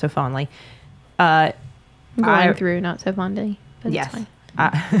not so fondly. Going through not so fondly, but Yes. it's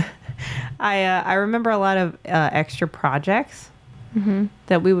fine. I remember a lot of extra projects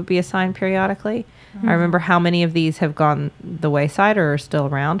that we would be assigned periodically. I remember how many of these have gone the wayside or are still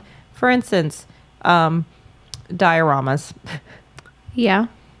around. For instance, dioramas. Yeah.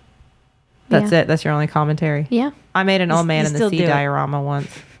 That's it. That's your only commentary. Yeah. I made an old man you in the still sea do it. diorama once.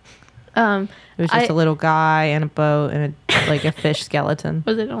 Um, It was just I- a little guy and a boat and a fish skeleton.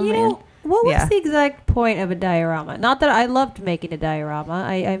 was it? Oh You man. know, what was Yeah. the exact point of a diorama? Not that I loved making a diorama.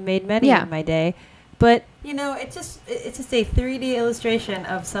 I made many Yeah. in my day. But, it's just a 3D illustration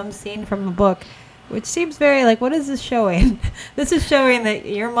of some scene from a book, which seems very like, what is this showing? This is showing that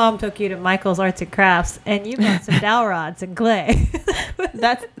your mom took you to Michael's Arts and Crafts and you got some dowel rods and clay.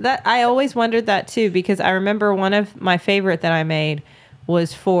 That I always wondered that too, because I remember one of my favorite that I made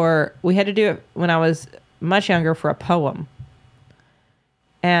was we had to do it when I was much younger for a poem.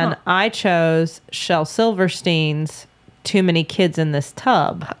 And I chose Shel Silverstein's Too Many Kids in This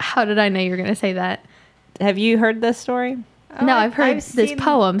Tub. How did I know you were going to say that? Have you heard this story? No, I've heard this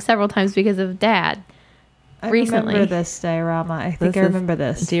poem several times because of Dad. I recently. remember this diorama. I think I remember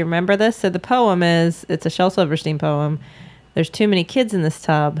this. Do you remember this? So the poem it's a Shel Silverstein poem. There's too many kids in this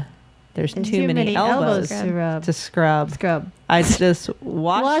tub. There's too many elbows to rub. to scrub. Scrub. I just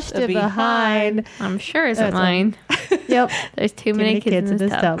washed it behind. I'm sure it's That's mine. Yep. There's too many kids in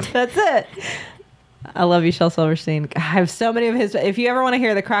this tub. That's it. I love you, Shel Silverstein. I have so many of his. If you ever want to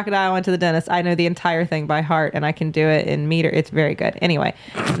hear The Crocodile Went to the Dentist, I know the entire thing by heart, and I can do it in meter. It's very good. Anyway,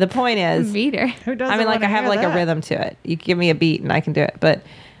 the point is, Meter. Who doesn't I mean, like wanna I have hear like a that? rhythm to it. You give me a beat and I can do it. But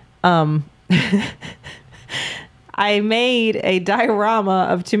I made a diorama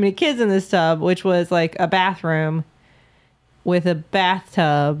of Too Many Kids in This Tub, which was like a bathroom with a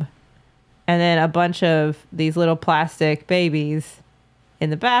bathtub and then a bunch of these little plastic babies in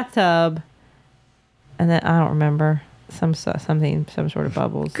the bathtub, and then I don't remember some sort of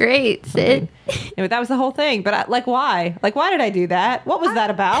bubbles. Great, Sid. Anyway, that was the whole thing. But why? Like, why did I do that? What was that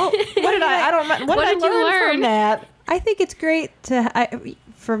about? What did I don't remember. What did I learn from that? I think it's great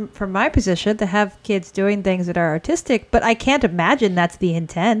from my position to have kids doing things that are artistic, but I can't imagine that's the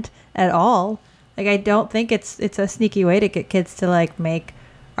intent at all. Like, I don't think it's a sneaky way to get kids to like make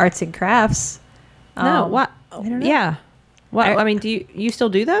arts and crafts. No, what? I don't know. Yeah. What? I mean, do you still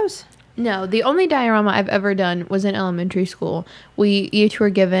do those? No, the only diorama I've ever done was in elementary school. We each were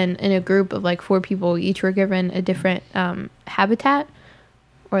given, in a group of like 4 people, we each were given a different habitat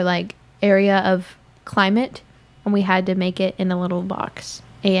or like area of climate, and we had to make it in a little box.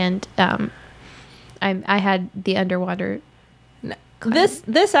 And I had the underwater.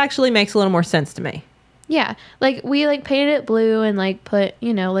 This actually makes a little more sense to me. Yeah, like we like painted it blue and like put,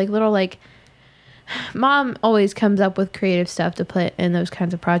 you know, like little like. Mom always comes up with creative stuff to put in those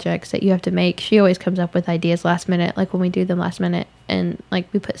kinds of projects that you have to make. She always comes up with ideas last minute, like when we do them last minute. And like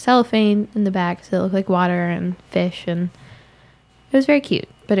we put cellophane in the back so it looked like water and fish, and it was very cute.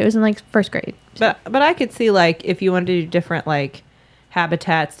 But it was in like first grade. So. But I could see like if you wanted to do different like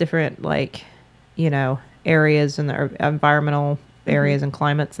habitats, different like, you know, areas and the environmental areas and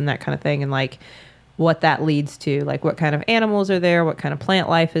climates and that kind of thing, and like what that leads to, like what kind of animals are there, what kind of plant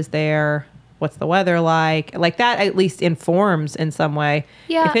life is there. What's the weather like? Like that at least informs in some way.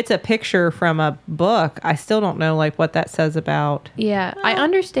 Yeah. If it's a picture from a book, I still don't know like what that says about. Yeah, I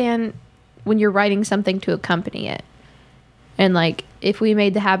understand when you're writing something to accompany it. And like if we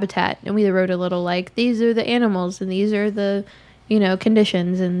made the habitat and we wrote a little like these are the animals and these are the, you know,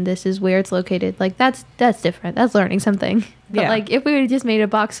 conditions and this is where it's located. Like that's different. That's learning something. But Yeah. like if we would have just made a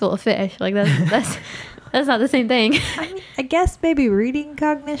box full of fish, like that's that's not the same thing. I mean, I guess maybe reading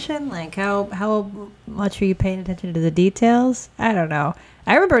cognition, like how much are you paying attention to the details? I don't know.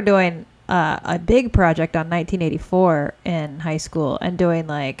 I remember doing a big project on 1984 in high school and doing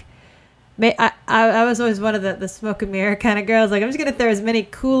like, I was always one of the smoke and mirror kind of girls. Like, I'm just going to throw as many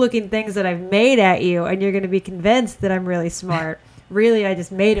cool looking things that I've made at you and you're going to be convinced that I'm really smart. Really, I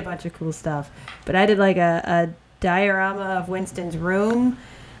just made a bunch of cool stuff. But I did like a diorama of Winston's room.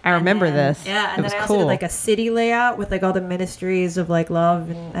 I remember this. Yeah, and it was then I also cool. did like a city layout with like all the ministries of like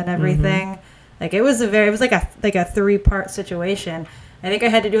love and everything. Like it was like a 3-part situation. I think I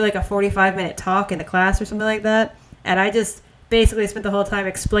had to do like a 45-minute talk in the class or something like that, and I just basically spent the whole time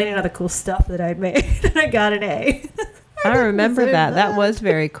explaining all the cool stuff that I'd made, and I got an A. I remember that. That was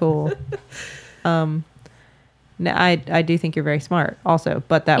very cool. No, I do think you're very smart also,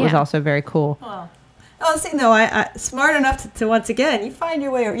 but that was Yeah. also very cool. Oh, see, no, I smart enough to once again, you find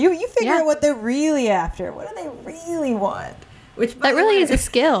your way. You figure Yeah. out what they're really after. What do they really want? Which by That the really way- is a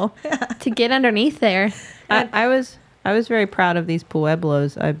skill to get underneath there. I was very proud of these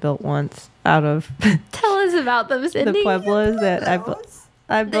pueblos I built once out of Tell us about them, the Cindy. pueblos that I built.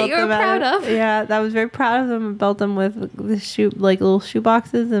 I built you were them proud out of. Yeah, I was very proud of them. I built them with the like little shoe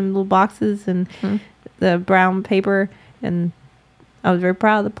boxes and little boxes and the brown paper, and I was very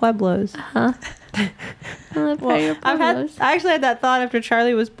proud of the pueblos. Huh? Well, I actually had that thought after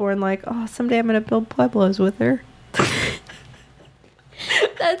Charlie was born, like, oh, someday I'm gonna build pueblos with her.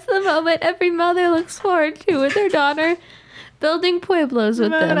 That's the moment every mother looks forward to with their daughter, building pueblos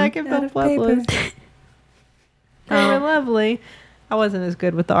with Man, them. I can Out build of paper. pueblos. They were lovely. I wasn't as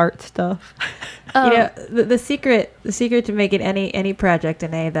good with the art stuff. Oh, You know, the secret to making any project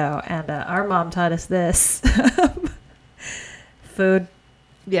an A though, and our mom taught us this: food.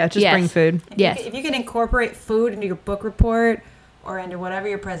 Yeah, just Yes. bring food. Yes. If you can incorporate food into your book report or into whatever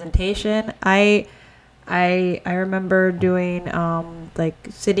your presentation, I remember doing like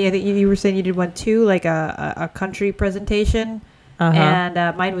Sydney. I think you were saying you did one too, like a country presentation,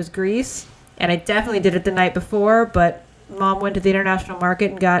 and mine was Greece, and I definitely did it the night before, but. Mom went to the international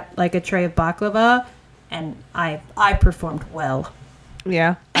market and got like a tray of baklava, and I performed well.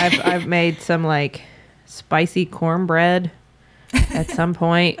 Yeah, I've made some like spicy cornbread at some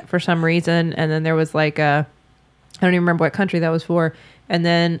point for some reason, and then there was like I don't even remember what country that was for, and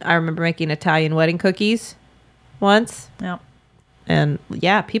then I remember making Italian wedding cookies once. Yeah. And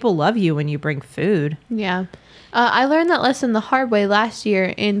yeah, people love you when you bring food. Yeah. I learned that lesson the hard way last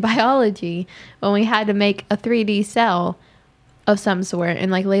year in biology when we had to make a 3D cell of some sort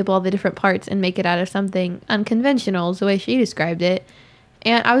and like label all the different parts and make it out of something unconventional is the way she described it.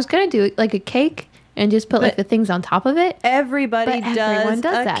 And I was going to do like a cake and just put like the things on top of it. Everybody But everyone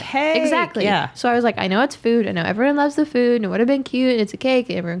does a that. cake. Exactly. Yeah. So I was like, I know it's food. I know everyone loves the food and it would have been cute. It's a cake.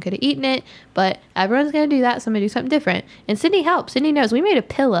 Everyone could have eaten it. But everyone's going to do that. So I'm going to do something different. And Sydney helped. Sydney knows. We made a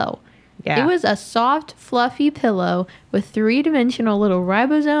pillow. Yeah. It was a soft, fluffy pillow with three-dimensional little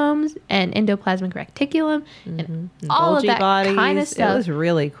ribosomes and endoplasmic reticulum and all of Golgi that bodies. kind of stuff. It was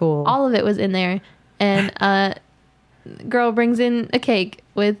really cool. All of it was in there. And girl brings in a cake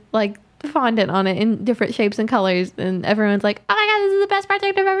with like fondant on it in different shapes and colors, and everyone's like, "Oh my god, this is the best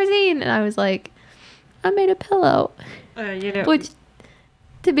project I've ever seen!" And I was like, "I made a pillow," which,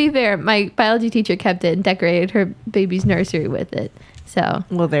 to be fair, my biology teacher kept it and decorated her baby's nursery with it. So,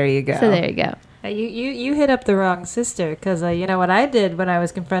 well, there you go. there you go. You hit up the wrong sister, because you know what I did when I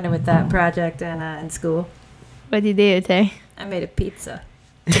was confronted with that project in school? What did you do, Tay? I made a pizza.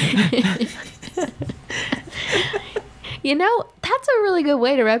 You know, that's a really good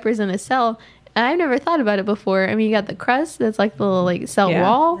way to represent a cell. And I've never thought about it before. I mean, you got the crust that's like the little like cell Yeah.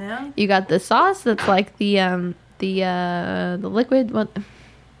 wall. Yeah. You got the sauce that's like the liquid. What?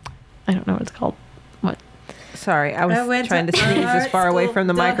 I don't know what it's called. What? Sorry, I was trying to sneeze as far away from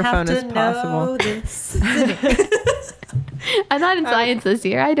the microphone as possible. I'm not in science this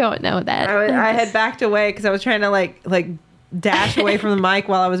year. I don't know that. I had backed away because I was trying to like dash away from the mic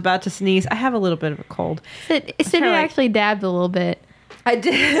while I was about to sneeze. I have a little bit of a cold. Sydney kinda like- actually dabbed a little bit. I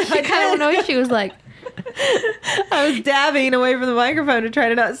did. I kind of know what she was like. I was dabbing away from the microphone to try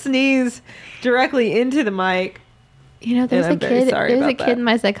to not sneeze directly into the mic. You know, there's And a I'm very kid. sorry There's a about kid that. in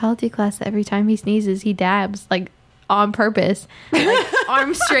my psychology class that every time he sneezes, he dabs like on purpose, like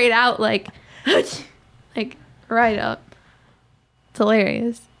arms straight out, like right up. It's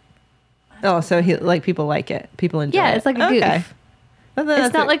hilarious. Oh, so people like it. People enjoy it. Yeah, it's like a goof.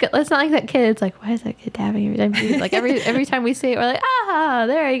 It's not like that kid. It's like, why is that kid dabbing every time? Like every time we see it, we're like, ah,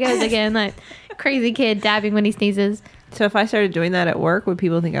 there he goes again, that crazy kid dabbing when he sneezes. So if I started doing that at work, would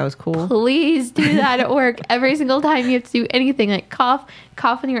people think I was cool? Please do that at work every single time you have to do anything, like cough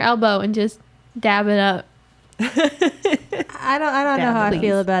on your elbow and just dab it up. I don't know how I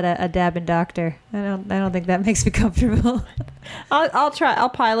feel about a dabbing doctor. I don't think that makes me comfortable. I'll try. I'll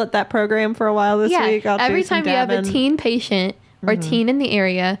pilot that program for a while this week. I'll every do some time you have a dabbing. teen patient or teen in the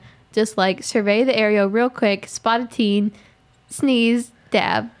area, just like survey the area real quick, spot a teen, sneeze,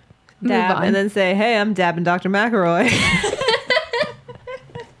 dab, move on. and then say, "Hey, I'm dabbing Dr. McElroy.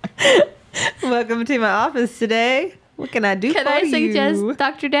 Welcome to my office today. What can I do Can for I you?" suggest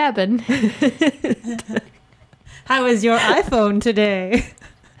Dr. Dabbin? How is your iPhone today?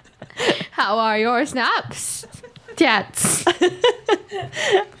 How are your snaps? Chats.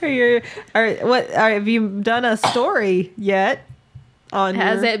 Have you done a story yet?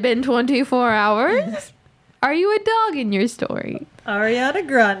 Has it been 24 hours? Are you a dog in your story? Ariana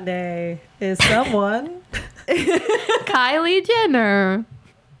Grande is someone. Kylie Jenner.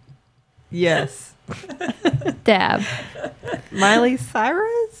 Yes. Dab. Miley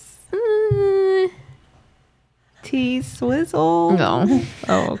Cyrus? T Swizzle? No.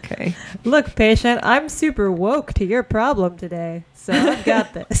 Oh, okay. Look, patient, I'm super woke to your problem today, so I've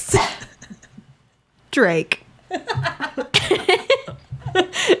got this. Drake.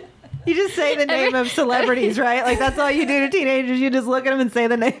 You just say the name of celebrities, right? Like that's all you do to teenagers. You just look at them and say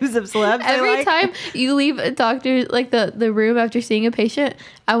the names of celebs. they Every like. time you leave a doctor, like the room after seeing a patient,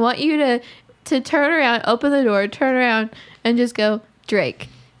 I want you to turn around, open the door, turn around, and just go, Drake,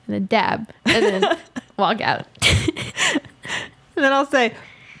 and then dab, and then walk out. And then I'll say,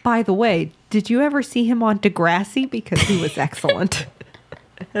 by the way, did you ever see him on Degrassi? Because he was excellent.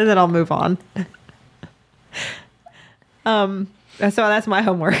 And then I'll move on. So that's my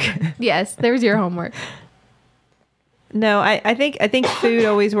homework. Yes, there's your homework. No, I think food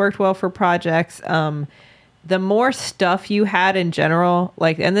always worked well for projects. The more stuff you had in general,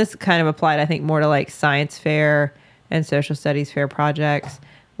 like, and this kind of applied, I think, more to like science fair and social studies fair projects.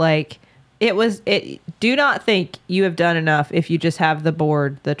 Like, do not think you have done enough if you just have the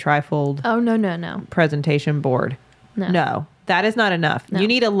board, the trifold Oh, no. presentation board. No, that is not enough. No. You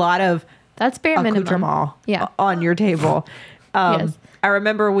need a lot of That's bare minimum. accoutrement Yeah. on your table. Yes. I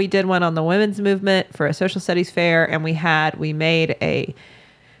remember we did one on the women's movement for a social studies fair, and we made a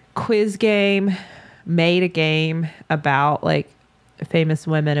quiz game, made a game about like famous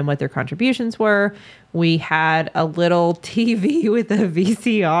women and what their contributions were. We had a little TV with a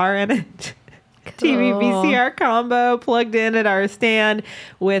VCR in it. TV VCR combo plugged in at our stand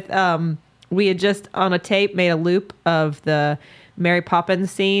with we had just on a tape made a loop of the Mary Poppins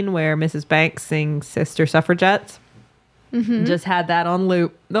scene where Mrs. Banks sings Sister Suffragettes. Mm-hmm. Just had that on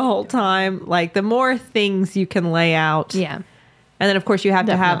loop the whole time. Like, the more things you can lay out. Yeah. And then, of course, you have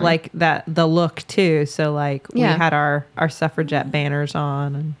to have, Definitely. like, the look, too. So, like, Yeah. we had our suffragette banners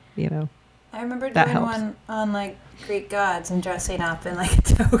on and, you know. I remember That doing helps. one on like Greek gods and dressing up in like a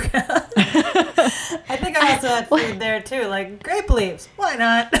toga. I think I also had food there too, like grape leaves. Why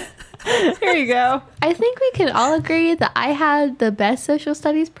not? Here you go. I think we can all agree that I had the best social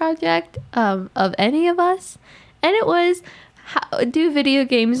studies project of any of us, and it was how do video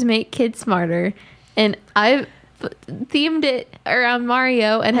games make kids smarter? And I themed it around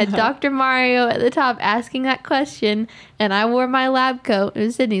Mario and had Dr. Mario at the top asking that question, and I wore my lab coat. It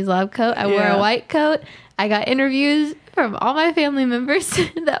was Sydney's lab coat. I wore Yeah. a white coat. I got interviews from all my family members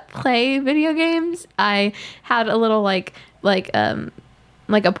that play video games. I had a little like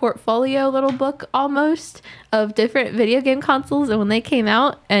a portfolio little book almost of different video game consoles, and when they came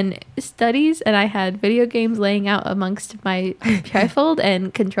out and studies, and I had video games laying out amongst my trifold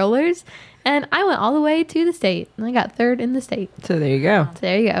and controllers, and I went all the way to the state, and I got third in the state. So there you go. So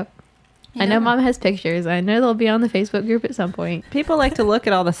there you go. I know Mom has pictures. I know they'll be on the Facebook group at some point. People like to look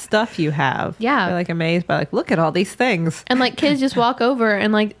at all the stuff you have. Yeah. They're like amazed by like, look at all these things. And like kids just walk over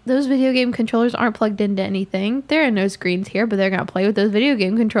and like those video game controllers aren't plugged into anything. There are no screens here, but they're gonna play with those video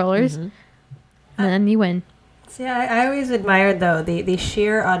game controllers, and then you win. See, I always admired, though, the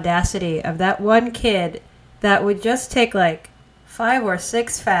sheer audacity of that one kid that would just take, like, 5 or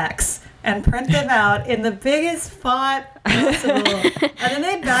 6 facts and print them out in the biggest font possible. And then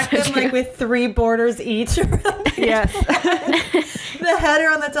they'd back them, like, with 3 borders each. Yes. The header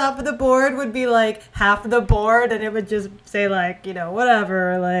on the top of the board would be, like, half the board, and it would just say, like, you know,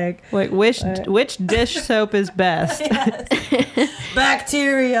 whatever, like... Like which dish soap is best? Yes.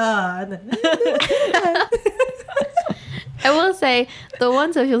 Bacteria. And then- I will say the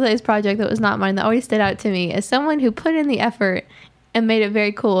one social studies project that was not mine that always stood out to me as someone who put in the effort and made it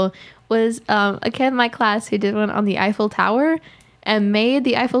very cool was a kid in my class who did one on the Eiffel Tower and made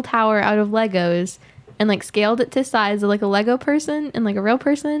the Eiffel Tower out of Legos and like scaled it to size of like a Lego person and like a real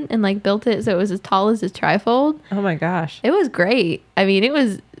person and like built it so it was as tall as his trifold. Oh my gosh. It was great. I mean, it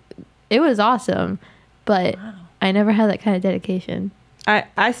was awesome, but I never had that kind of dedication.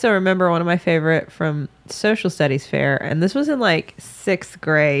 I still remember one of my favorite from social studies fair, and this was in like 6th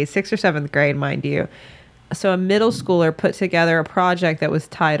or 7th grade, mind you. So a middle schooler put together a project that was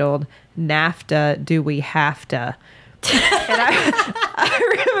titled NAFTA Do We Have to? And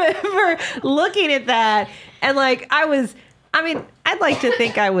I remember looking at that and like I'd like to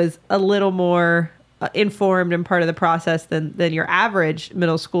think I was a little more informed and part of the process than your average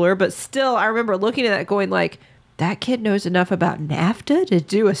middle schooler, but still I remember looking at that going like, that kid knows enough about NAFTA to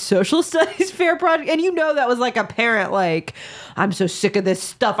do a social studies fair project. And you know that was like a parent like, I'm so sick of this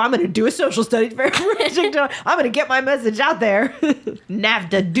stuff. I'm going to do a social studies fair project. I'm going to get my message out there.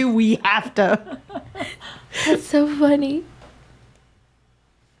 NAFTA, do we have to? That's so funny.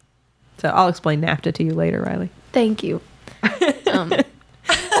 So I'll explain NAFTA to you later, Riley. Thank you.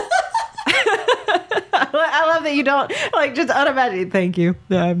 I love that you don't like just automatically. Thank you.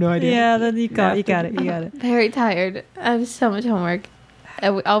 I have no idea. yeah, then you got it. Very tired. I have so much homework.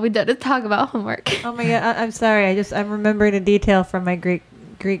 And all we done is talk about homework. Oh my god, I'm sorry. I'm remembering a detail from my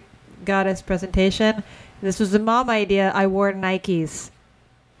Greek goddess presentation. This was a mom idea. I wore Nikes.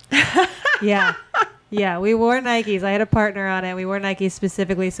 Yeah. Yeah, we wore Nikes. I had a partner on it. We wore Nikes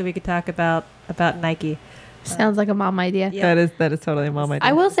specifically so we could talk about Nike. Sounds like a mom idea. Yeah. That is totally a mom idea.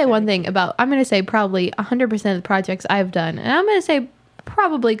 I will say one thing about, I'm going to say probably 100% of the projects I've done, and I'm going to say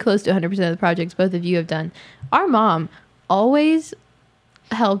probably close to 100% of the projects both of you have done. Our mom always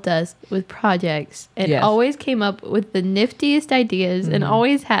helped us with projects and Yes. always came up with the niftiest ideas and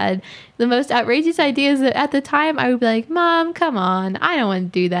always had the most outrageous ideas that at the time I would be like, Mom, come on, I don't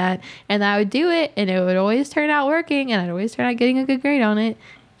want to do that. And I would do it and it would always turn out working and I'd always turn out getting a good grade on it.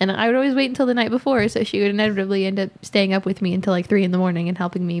 And I would always wait until the night before, so she would inevitably end up staying up with me until like 3 a.m. and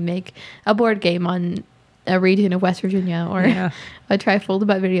helping me make a board game on a region of West Virginia or Yeah. a trifold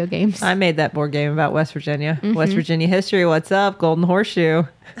about video games. I made that board game about West Virginia. West Virginia history. What's up? Golden Horseshoe.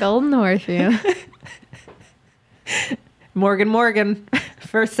 Golden Horseshoe. Morgan.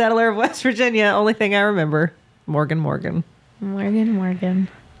 First settler of West Virginia. Only thing I remember. Morgan. Morgan. We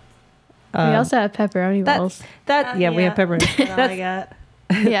Um, also have pepperoni rolls. We have pepperoni. That's all I got.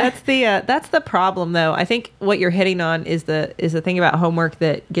 Yeah. That's the problem though. I think what you're hitting on is the thing about homework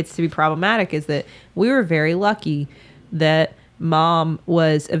that gets to be problematic is that we were very lucky that Mom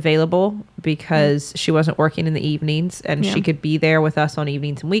was available because she wasn't working in the evenings and Yeah. she could be there with us on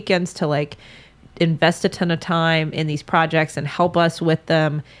evenings and weekends to like invest a ton of time in these projects and help us with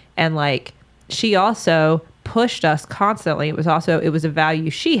them. And like she also pushed us constantly. It was a value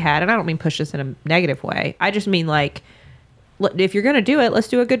she had, and I don't mean push us in a negative way. I just mean like, if you're going to do it, let's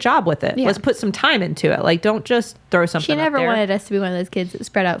do a good job with it. Yeah. Let's put some time into it. Like, don't just throw something She never up there. wanted us to be one of those kids that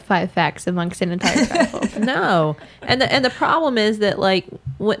spread out 5 facts amongst an entire trifold. No. And the problem is that like,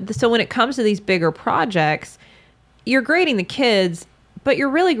 when it comes to these bigger projects, you're grading the kids, but you're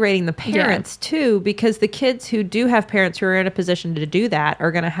really grading the parents too, because the kids who do have parents who are in a position to do that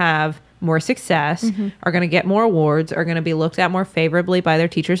are going to have more success, are going to get more awards, are going to be looked at more favorably by their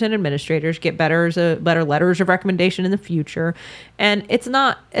teachers and administrators, get better letters of recommendation in the future. And it's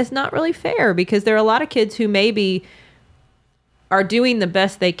not really fair, because there are a lot of kids who maybe are doing the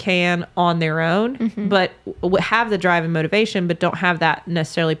best they can on their own, but have the drive and motivation, but don't have that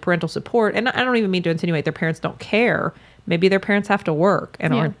necessarily parental support. And I don't even mean to insinuate their parents don't care. Maybe their parents have to work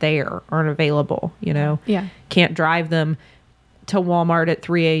and aren't available, can't drive them to Walmart at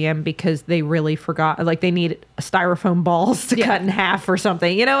 3 a.m. because they really forgot, like they need styrofoam balls to cut in half or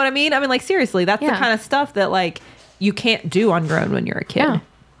something. You know what I mean? I mean, like, seriously, that's the kind of stuff that like you can't do on your own when you're a kid. Yeah.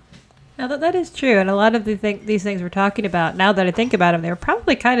 Now that is true, and a lot of these things we're talking about, now that I think about them, they were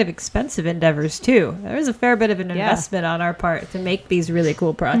probably kind of expensive endeavors too. There was a fair bit of an investment on our part to make these really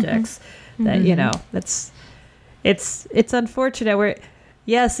cool projects. That it's unfortunate.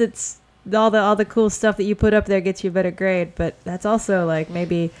 It's all the cool stuff that you put up there gets you a better grade, but that's also like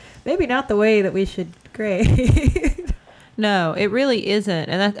maybe not the way that we should grade. No, it really isn't,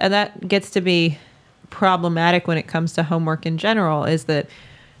 and that gets to be problematic when it comes to homework in general. Is that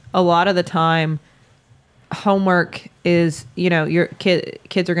a lot of the time homework is, your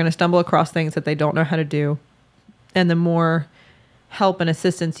kids are going to stumble across things that they don't know how to do, and the more help and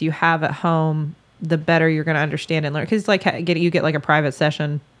assistance you have at home, the better you're going to understand and learn. Because it's like you get like a private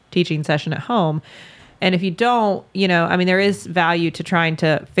teaching session at home, and if you don't, there is value to trying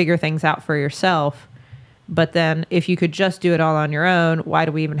to figure things out for yourself. But then if you could just do it all on your own, why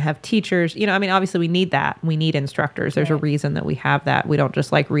do we even have teachers? Obviously we need that. We need instructors. There's a reason that we have that. We don't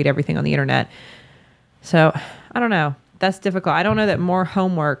just like read everything on the internet. So I don't know. That's difficult. I don't know that more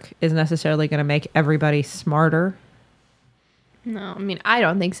homework is necessarily going to make everybody smarter. No, I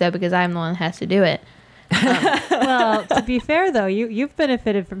don't think so, because I'm the one that has to do it. Well, to be fair though, you've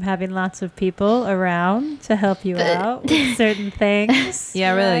benefited from having lots of people around to help you out with certain things.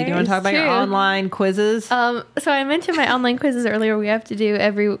 Yeah, really. Right? Do you want to talk about your online quizzes? So I mentioned my online quizzes earlier. We have to do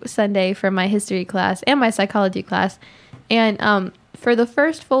every Sunday for my history class and my psychology class. And for the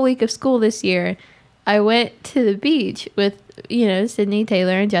first full week of school this year, I went to the beach with, Sydney,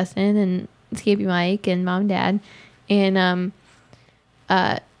 Taylor, and Justin, and Scapey Mike, and Mom and Dad. And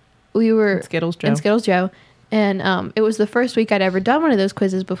we were and Skittles Joe. And it was the first week I'd ever done one of those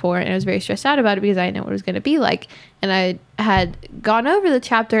quizzes before, and I was very stressed out about it because I didn't know what it was going to be like. And I had gone over the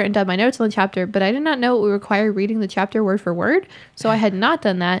chapter and done my notes on the chapter, but I did not know it would require reading the chapter word for word, so I had not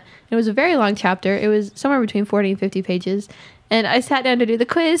done that. It was a very long chapter. It was somewhere between 40 and 50 pages. And I sat down to do the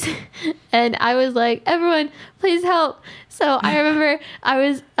quiz, and I was like, everyone, please help. So I remember I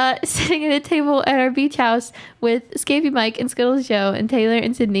was sitting at a table at our beach house with Scapey Mike and Skittles Joe and Taylor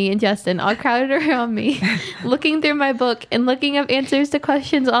and Sydney and Justin all crowded around me, looking through my book and looking up answers to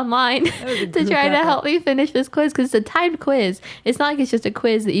questions online to try to help me finish this quiz, because it's a timed quiz. It's not like it's just a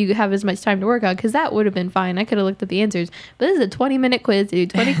quiz that you have as much time to work on, because that would have been fine. I could have looked at the answers. But this is a 20-minute quiz to do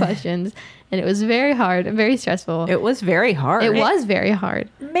 20 questions. And it was very hard and very stressful. It was very hard. It was very hard.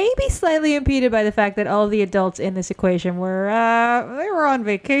 Maybe slightly impeded by the fact that all the adults in this equation were they were on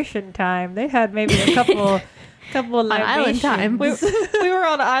vacation time. They had maybe a couple of island time. We were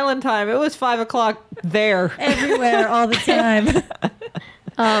on island time. It was 5:00 there. Everywhere all the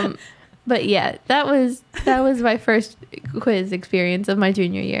time. But yeah, that was my first quiz experience of my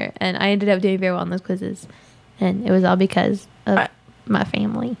junior year, and I ended up doing very well on those quizzes, and it was all because of my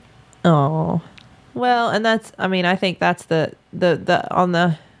family. Oh, well, and that's, I think that's the on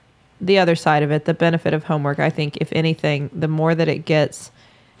the other side of it, the benefit of homework. I think if anything, the more that it gets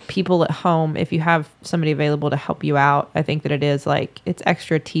people at home, if you have somebody available to help you out, I think that it is like, it's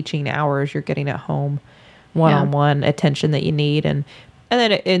extra teaching hours you're getting at home, one-on-one attention that you need. And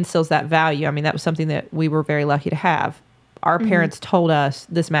then it instills that value. That was something that we were very lucky to have. Our parents told us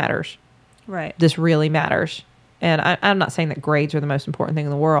this matters. Right. This really matters. And I'm not saying that grades are the most important thing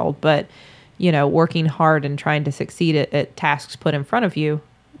in the world, but, working hard and trying to succeed at tasks put in front of you,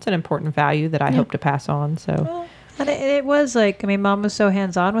 it's an important value that I hope to pass on. So, well, and it was like, Mom was so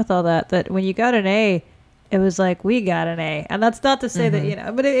hands-on with all that when you got an A, it was like, we got an A. And that's not to say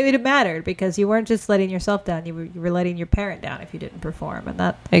that, but it mattered, because you weren't just letting yourself down. You were letting your parent down if you didn't perform. And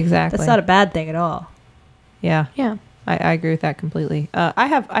that's not a bad thing at all. Yeah. Yeah. I agree with that completely. I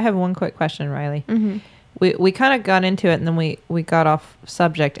have one quick question, Riley. Mm-hmm. We kind of got into it, and then we got off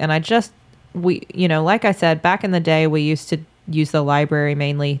subject, and like I said, back in the day, we used to use the library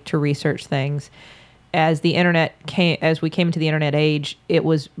mainly to research things. as we came into the internet age, it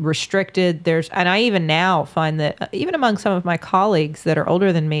was restricted. And I even now find that even among some of my colleagues that are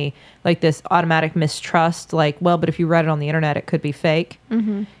older than me, like this automatic mistrust, like, well, but if you read it on the internet, it could be fake.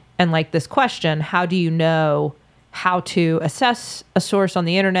 Mm-hmm. And like this question, how do you know how to assess a source on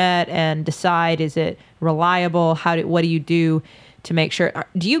the internet and decide, is it reliable? What do you do to make sure?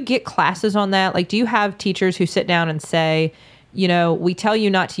 Do you get classes on that? Like, do you have teachers who sit down and say, we tell you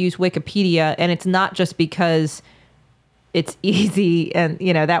not to use Wikipedia, and it's not just because it's easy and,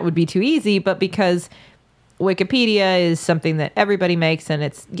 that would be too easy, but because Wikipedia is something that everybody makes, and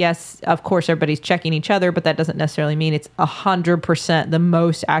it's, yes, of course, everybody's checking each other, but that doesn't necessarily mean it's 100% the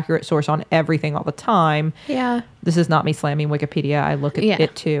most accurate source on everything all the time. Yeah. This is not me slamming Wikipedia. I look at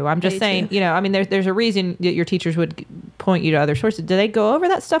it too. I'm just saying, there's a reason that your teachers would point you to other sources. Do they go over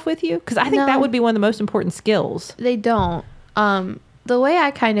that stuff with you? Because I think that would be one of the most important skills. They don't. The way I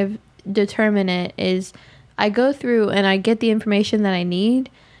kind of determine it is I go through and I get the information that I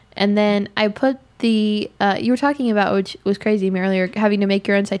need, and then I put you were talking about, which was crazy to me earlier, having to make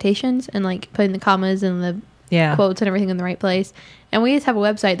your own citations and like putting the commas and the quotes and everything in the right place. And we just have a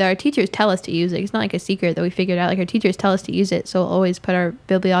website that our teachers tell us to use it. It's not like a secret that we figured out. Like, our teachers tell us to use it, so we'll always put our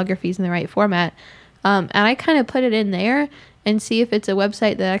bibliographies in the right format. And I kind of put it in there and see if it's a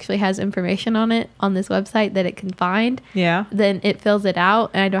website that actually has information on it on this website that it can find. Yeah. Then it fills it out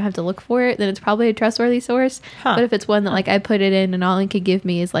and I don't have to look for it. Then it's probably a trustworthy source. Huh. But if it's one that like I put it in and all it could give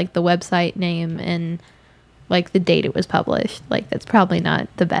me is like the website name and like the date it was published, like that's probably not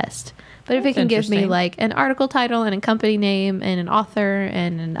the best. But if it can give me like an article title and a company name and an author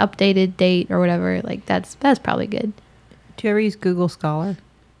and an updated date or whatever, like that's probably good. Do you ever use Google Scholar?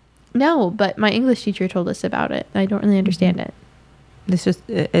 No, but my English teacher told us about it. I don't really understand it.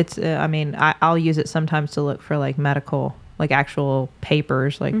 I'll use it sometimes to look for like medical, like actual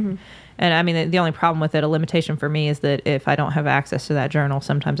papers, like, and I mean, the only problem with it, a limitation for me, is that if I don't have access to that journal,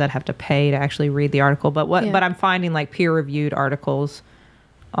 sometimes I'd have to pay to actually read the article. But I'm finding like peer-reviewed articles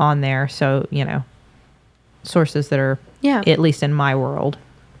on there, so sources that are, at least in my world,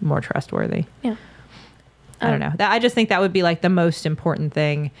 more trustworthy. Yeah. I don't know. I just think that would be like the most important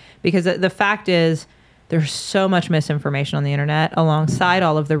thing, because the fact is there's so much misinformation on the internet alongside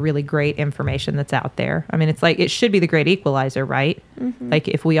all of the really great information that's out there. I mean, it's like, it should be the great equalizer, right? Mm-hmm. Like,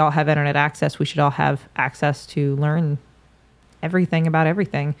 if we all have internet access, we should all have access to learn everything about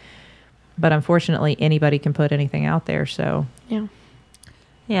everything. But unfortunately, anybody can put anything out there. So yeah,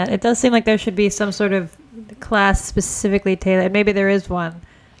 it does seem like there should be some sort of class specifically tailored. Maybe there is one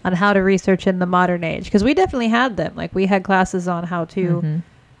on how to research in the modern age, because we definitely had them. Like, we had classes on how to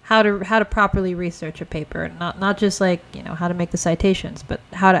how to properly research a paper, and not just like how to make the citations, but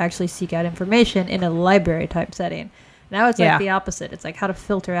how to actually seek out information in a library type setting. Now it's like the opposite. It's like how to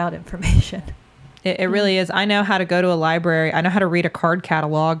filter out information. It really is. I know how to go to a library. I know how to read a card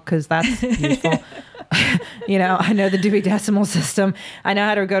catalog, because that's useful. I know the Dewey Decimal System. I know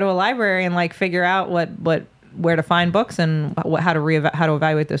how to go to a library and like figure out where to find books and how to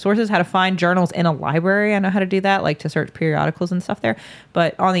evaluate those sources, how to find journals in a library. I know how to do that, like to search periodicals and stuff there.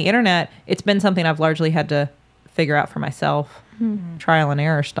 But on the internet, it's been something I've largely had to figure out for myself, trial and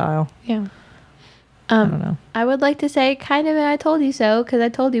error style. Yeah. I don't know. I would like to say kind of I told you so, because I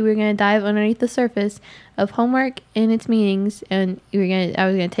told you we were going to dive underneath the surface of homework and its meanings, and I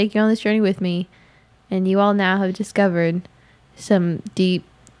was going to take you on this journey with me, and you all now have discovered some deep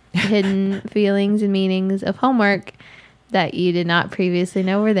hidden feelings and meanings of homework that you did not previously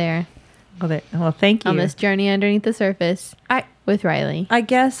know were there. Well, thank you. On this journey underneath the surface with Riley. I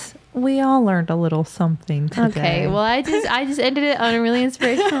guess we all learned a little something today. Okay, well, I just ended it on a really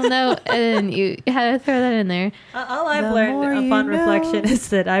inspirational note, and you had to throw that in there. All I've learned upon reflection is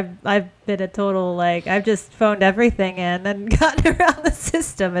that I've been a total, like, I've just phoned everything in and gotten around the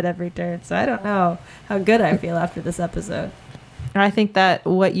system at every turn. So I don't know how good I feel after this episode. I think that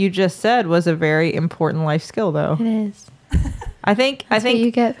what you just said was a very important life skill, though. It is. I think what you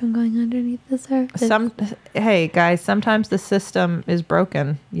get from going underneath the surface. Hey guys, sometimes the system is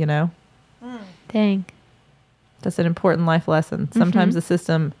broken. Dang. That's an important life lesson. Sometimes the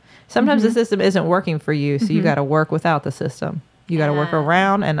system isn't working for you, so you got to work without the system. You got to work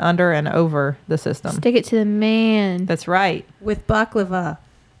around and under and over the system. Stick it to the man. That's right. With baklava.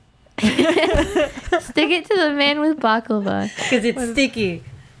 Stick it to the man with baklava. Because it's sticky.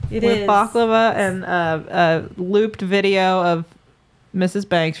 It with is. Baklava and a looped video of Mrs.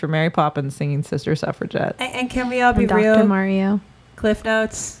 Banks from Mary Poppins singing Sister Suffragette. And can we all be Dr. real? Mario. Cliff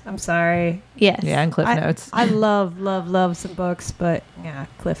Notes. I'm sorry. Yes. Yeah, and Cliff Notes. I love some books, but yeah,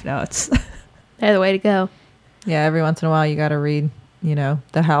 Cliff Notes. They're the way to go. Yeah, every once in a while you got to read,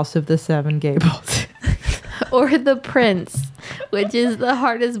 The House of the Seven Gables. or The Prince, which is the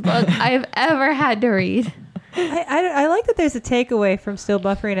hardest book I've ever had to read. I like that there's a takeaway from Still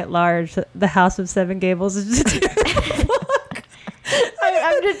Buffering at Large. The House of Seven Gables is just a terrible book.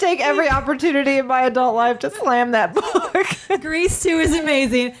 I'm going to take every opportunity in my adult life to slam that book. Grease 2 is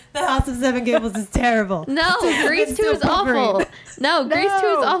amazing. The House of Seven Gables is terrible. No, Grease 2 is Still Buffering. awful. No, Grease 2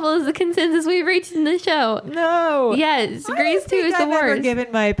 is awful is the consensus we've reached in the show. No. Yes, Grease 2 is the I've never worst.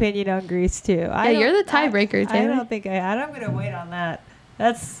 given my opinion on Grease 2. Yeah, you're the tiebreaker, I Taylor. don't think I'm going to wait on that.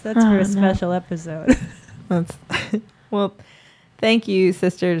 That's for a special episode. That's well, thank you,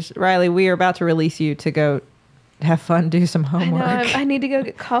 sisters. Riley, we are about to release you to go have fun, do some I know, homework. I need to go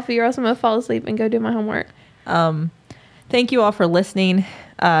get coffee or else I'm going to fall asleep and go do my homework. Thank you all for listening.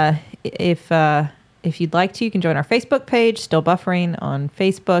 If you'd like to, you can join our Facebook page, Still Buffering on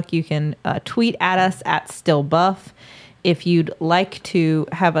Facebook. You can tweet at us at StillBuff. If you'd like to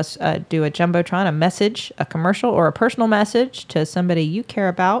have us do a Jumbotron, a message, a commercial, or a personal message to somebody you care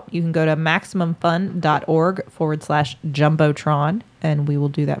about, you can go to MaximumFun.org/Jumbotron, and we will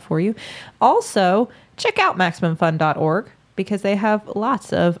do that for you. Also, check out MaximumFun.org because they have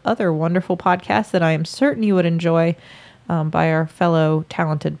lots of other wonderful podcasts that I am certain you would enjoy by our fellow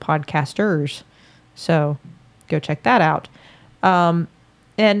talented podcasters. So go check that out.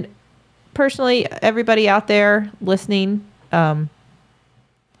 And personally, everybody out there listening, hang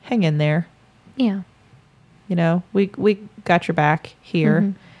in there. Yeah. You know, we got your back here.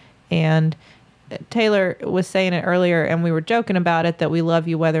 Mm-hmm. And Taylor was saying it earlier, and we were joking about it, that we love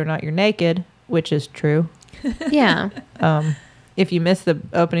you whether or not you're naked, which is true. Yeah. If you missed the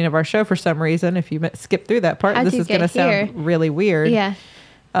opening of our show for some reason, if you skip through that part, How'd this you is going to get here? sound really weird. Yeah.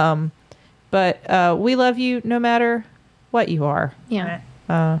 But we love you no matter what you are. Yeah.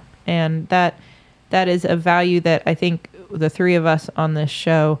 And that is a value that I think the three of us on this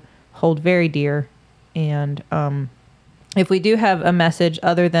show hold very dear. And if we do have a message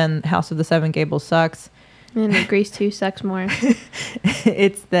other than House of the Seven Gables sucks, And Grease 2 sucks more.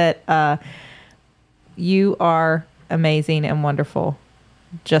 it's that you are amazing and wonderful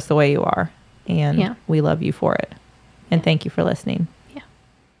just the way you are. And we love you for it. And thank you for listening. Yeah.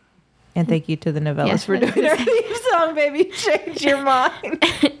 And thank you to the Novellas Yes, for doing our theme song, baby. Change your mind.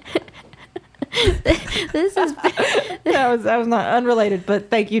 This is that was not unrelated, but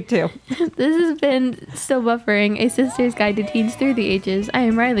thank you too. This has been Still Buffering, a sister's guide to teens through the ages. I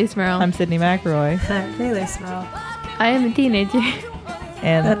am Riley Smurl. I'm Sydney McRoy. I'm Taylor Smell. I am a teenager.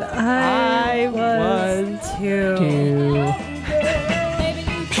 And I was too.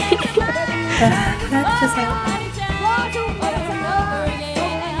 That's just how.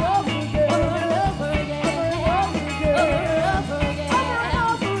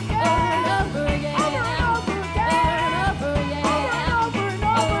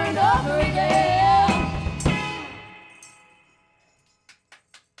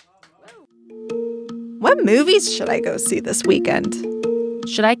 What movies should I go see this weekend?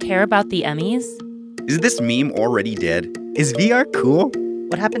 Should I care about the Emmys? Is this meme already dead? Is VR cool?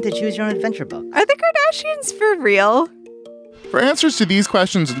 What happened to Choose Your Own Adventure book? Are the Kardashians for real? For answers to these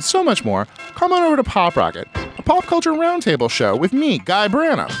questions and so much more, come on over to Pop Rocket, a pop culture roundtable show with me, Guy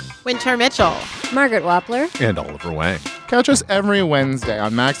Branum. Winter Mitchell. Margaret Wappler. And Oliver Wang. Catch us every Wednesday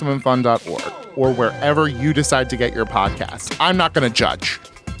on MaximumFun.org or wherever you decide to get your podcasts. I'm not going to judge.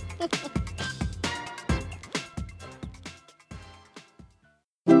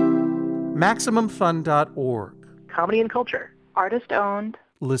 MaximumFun.org. Comedy and culture. Artist owned.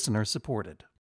 Listener supported.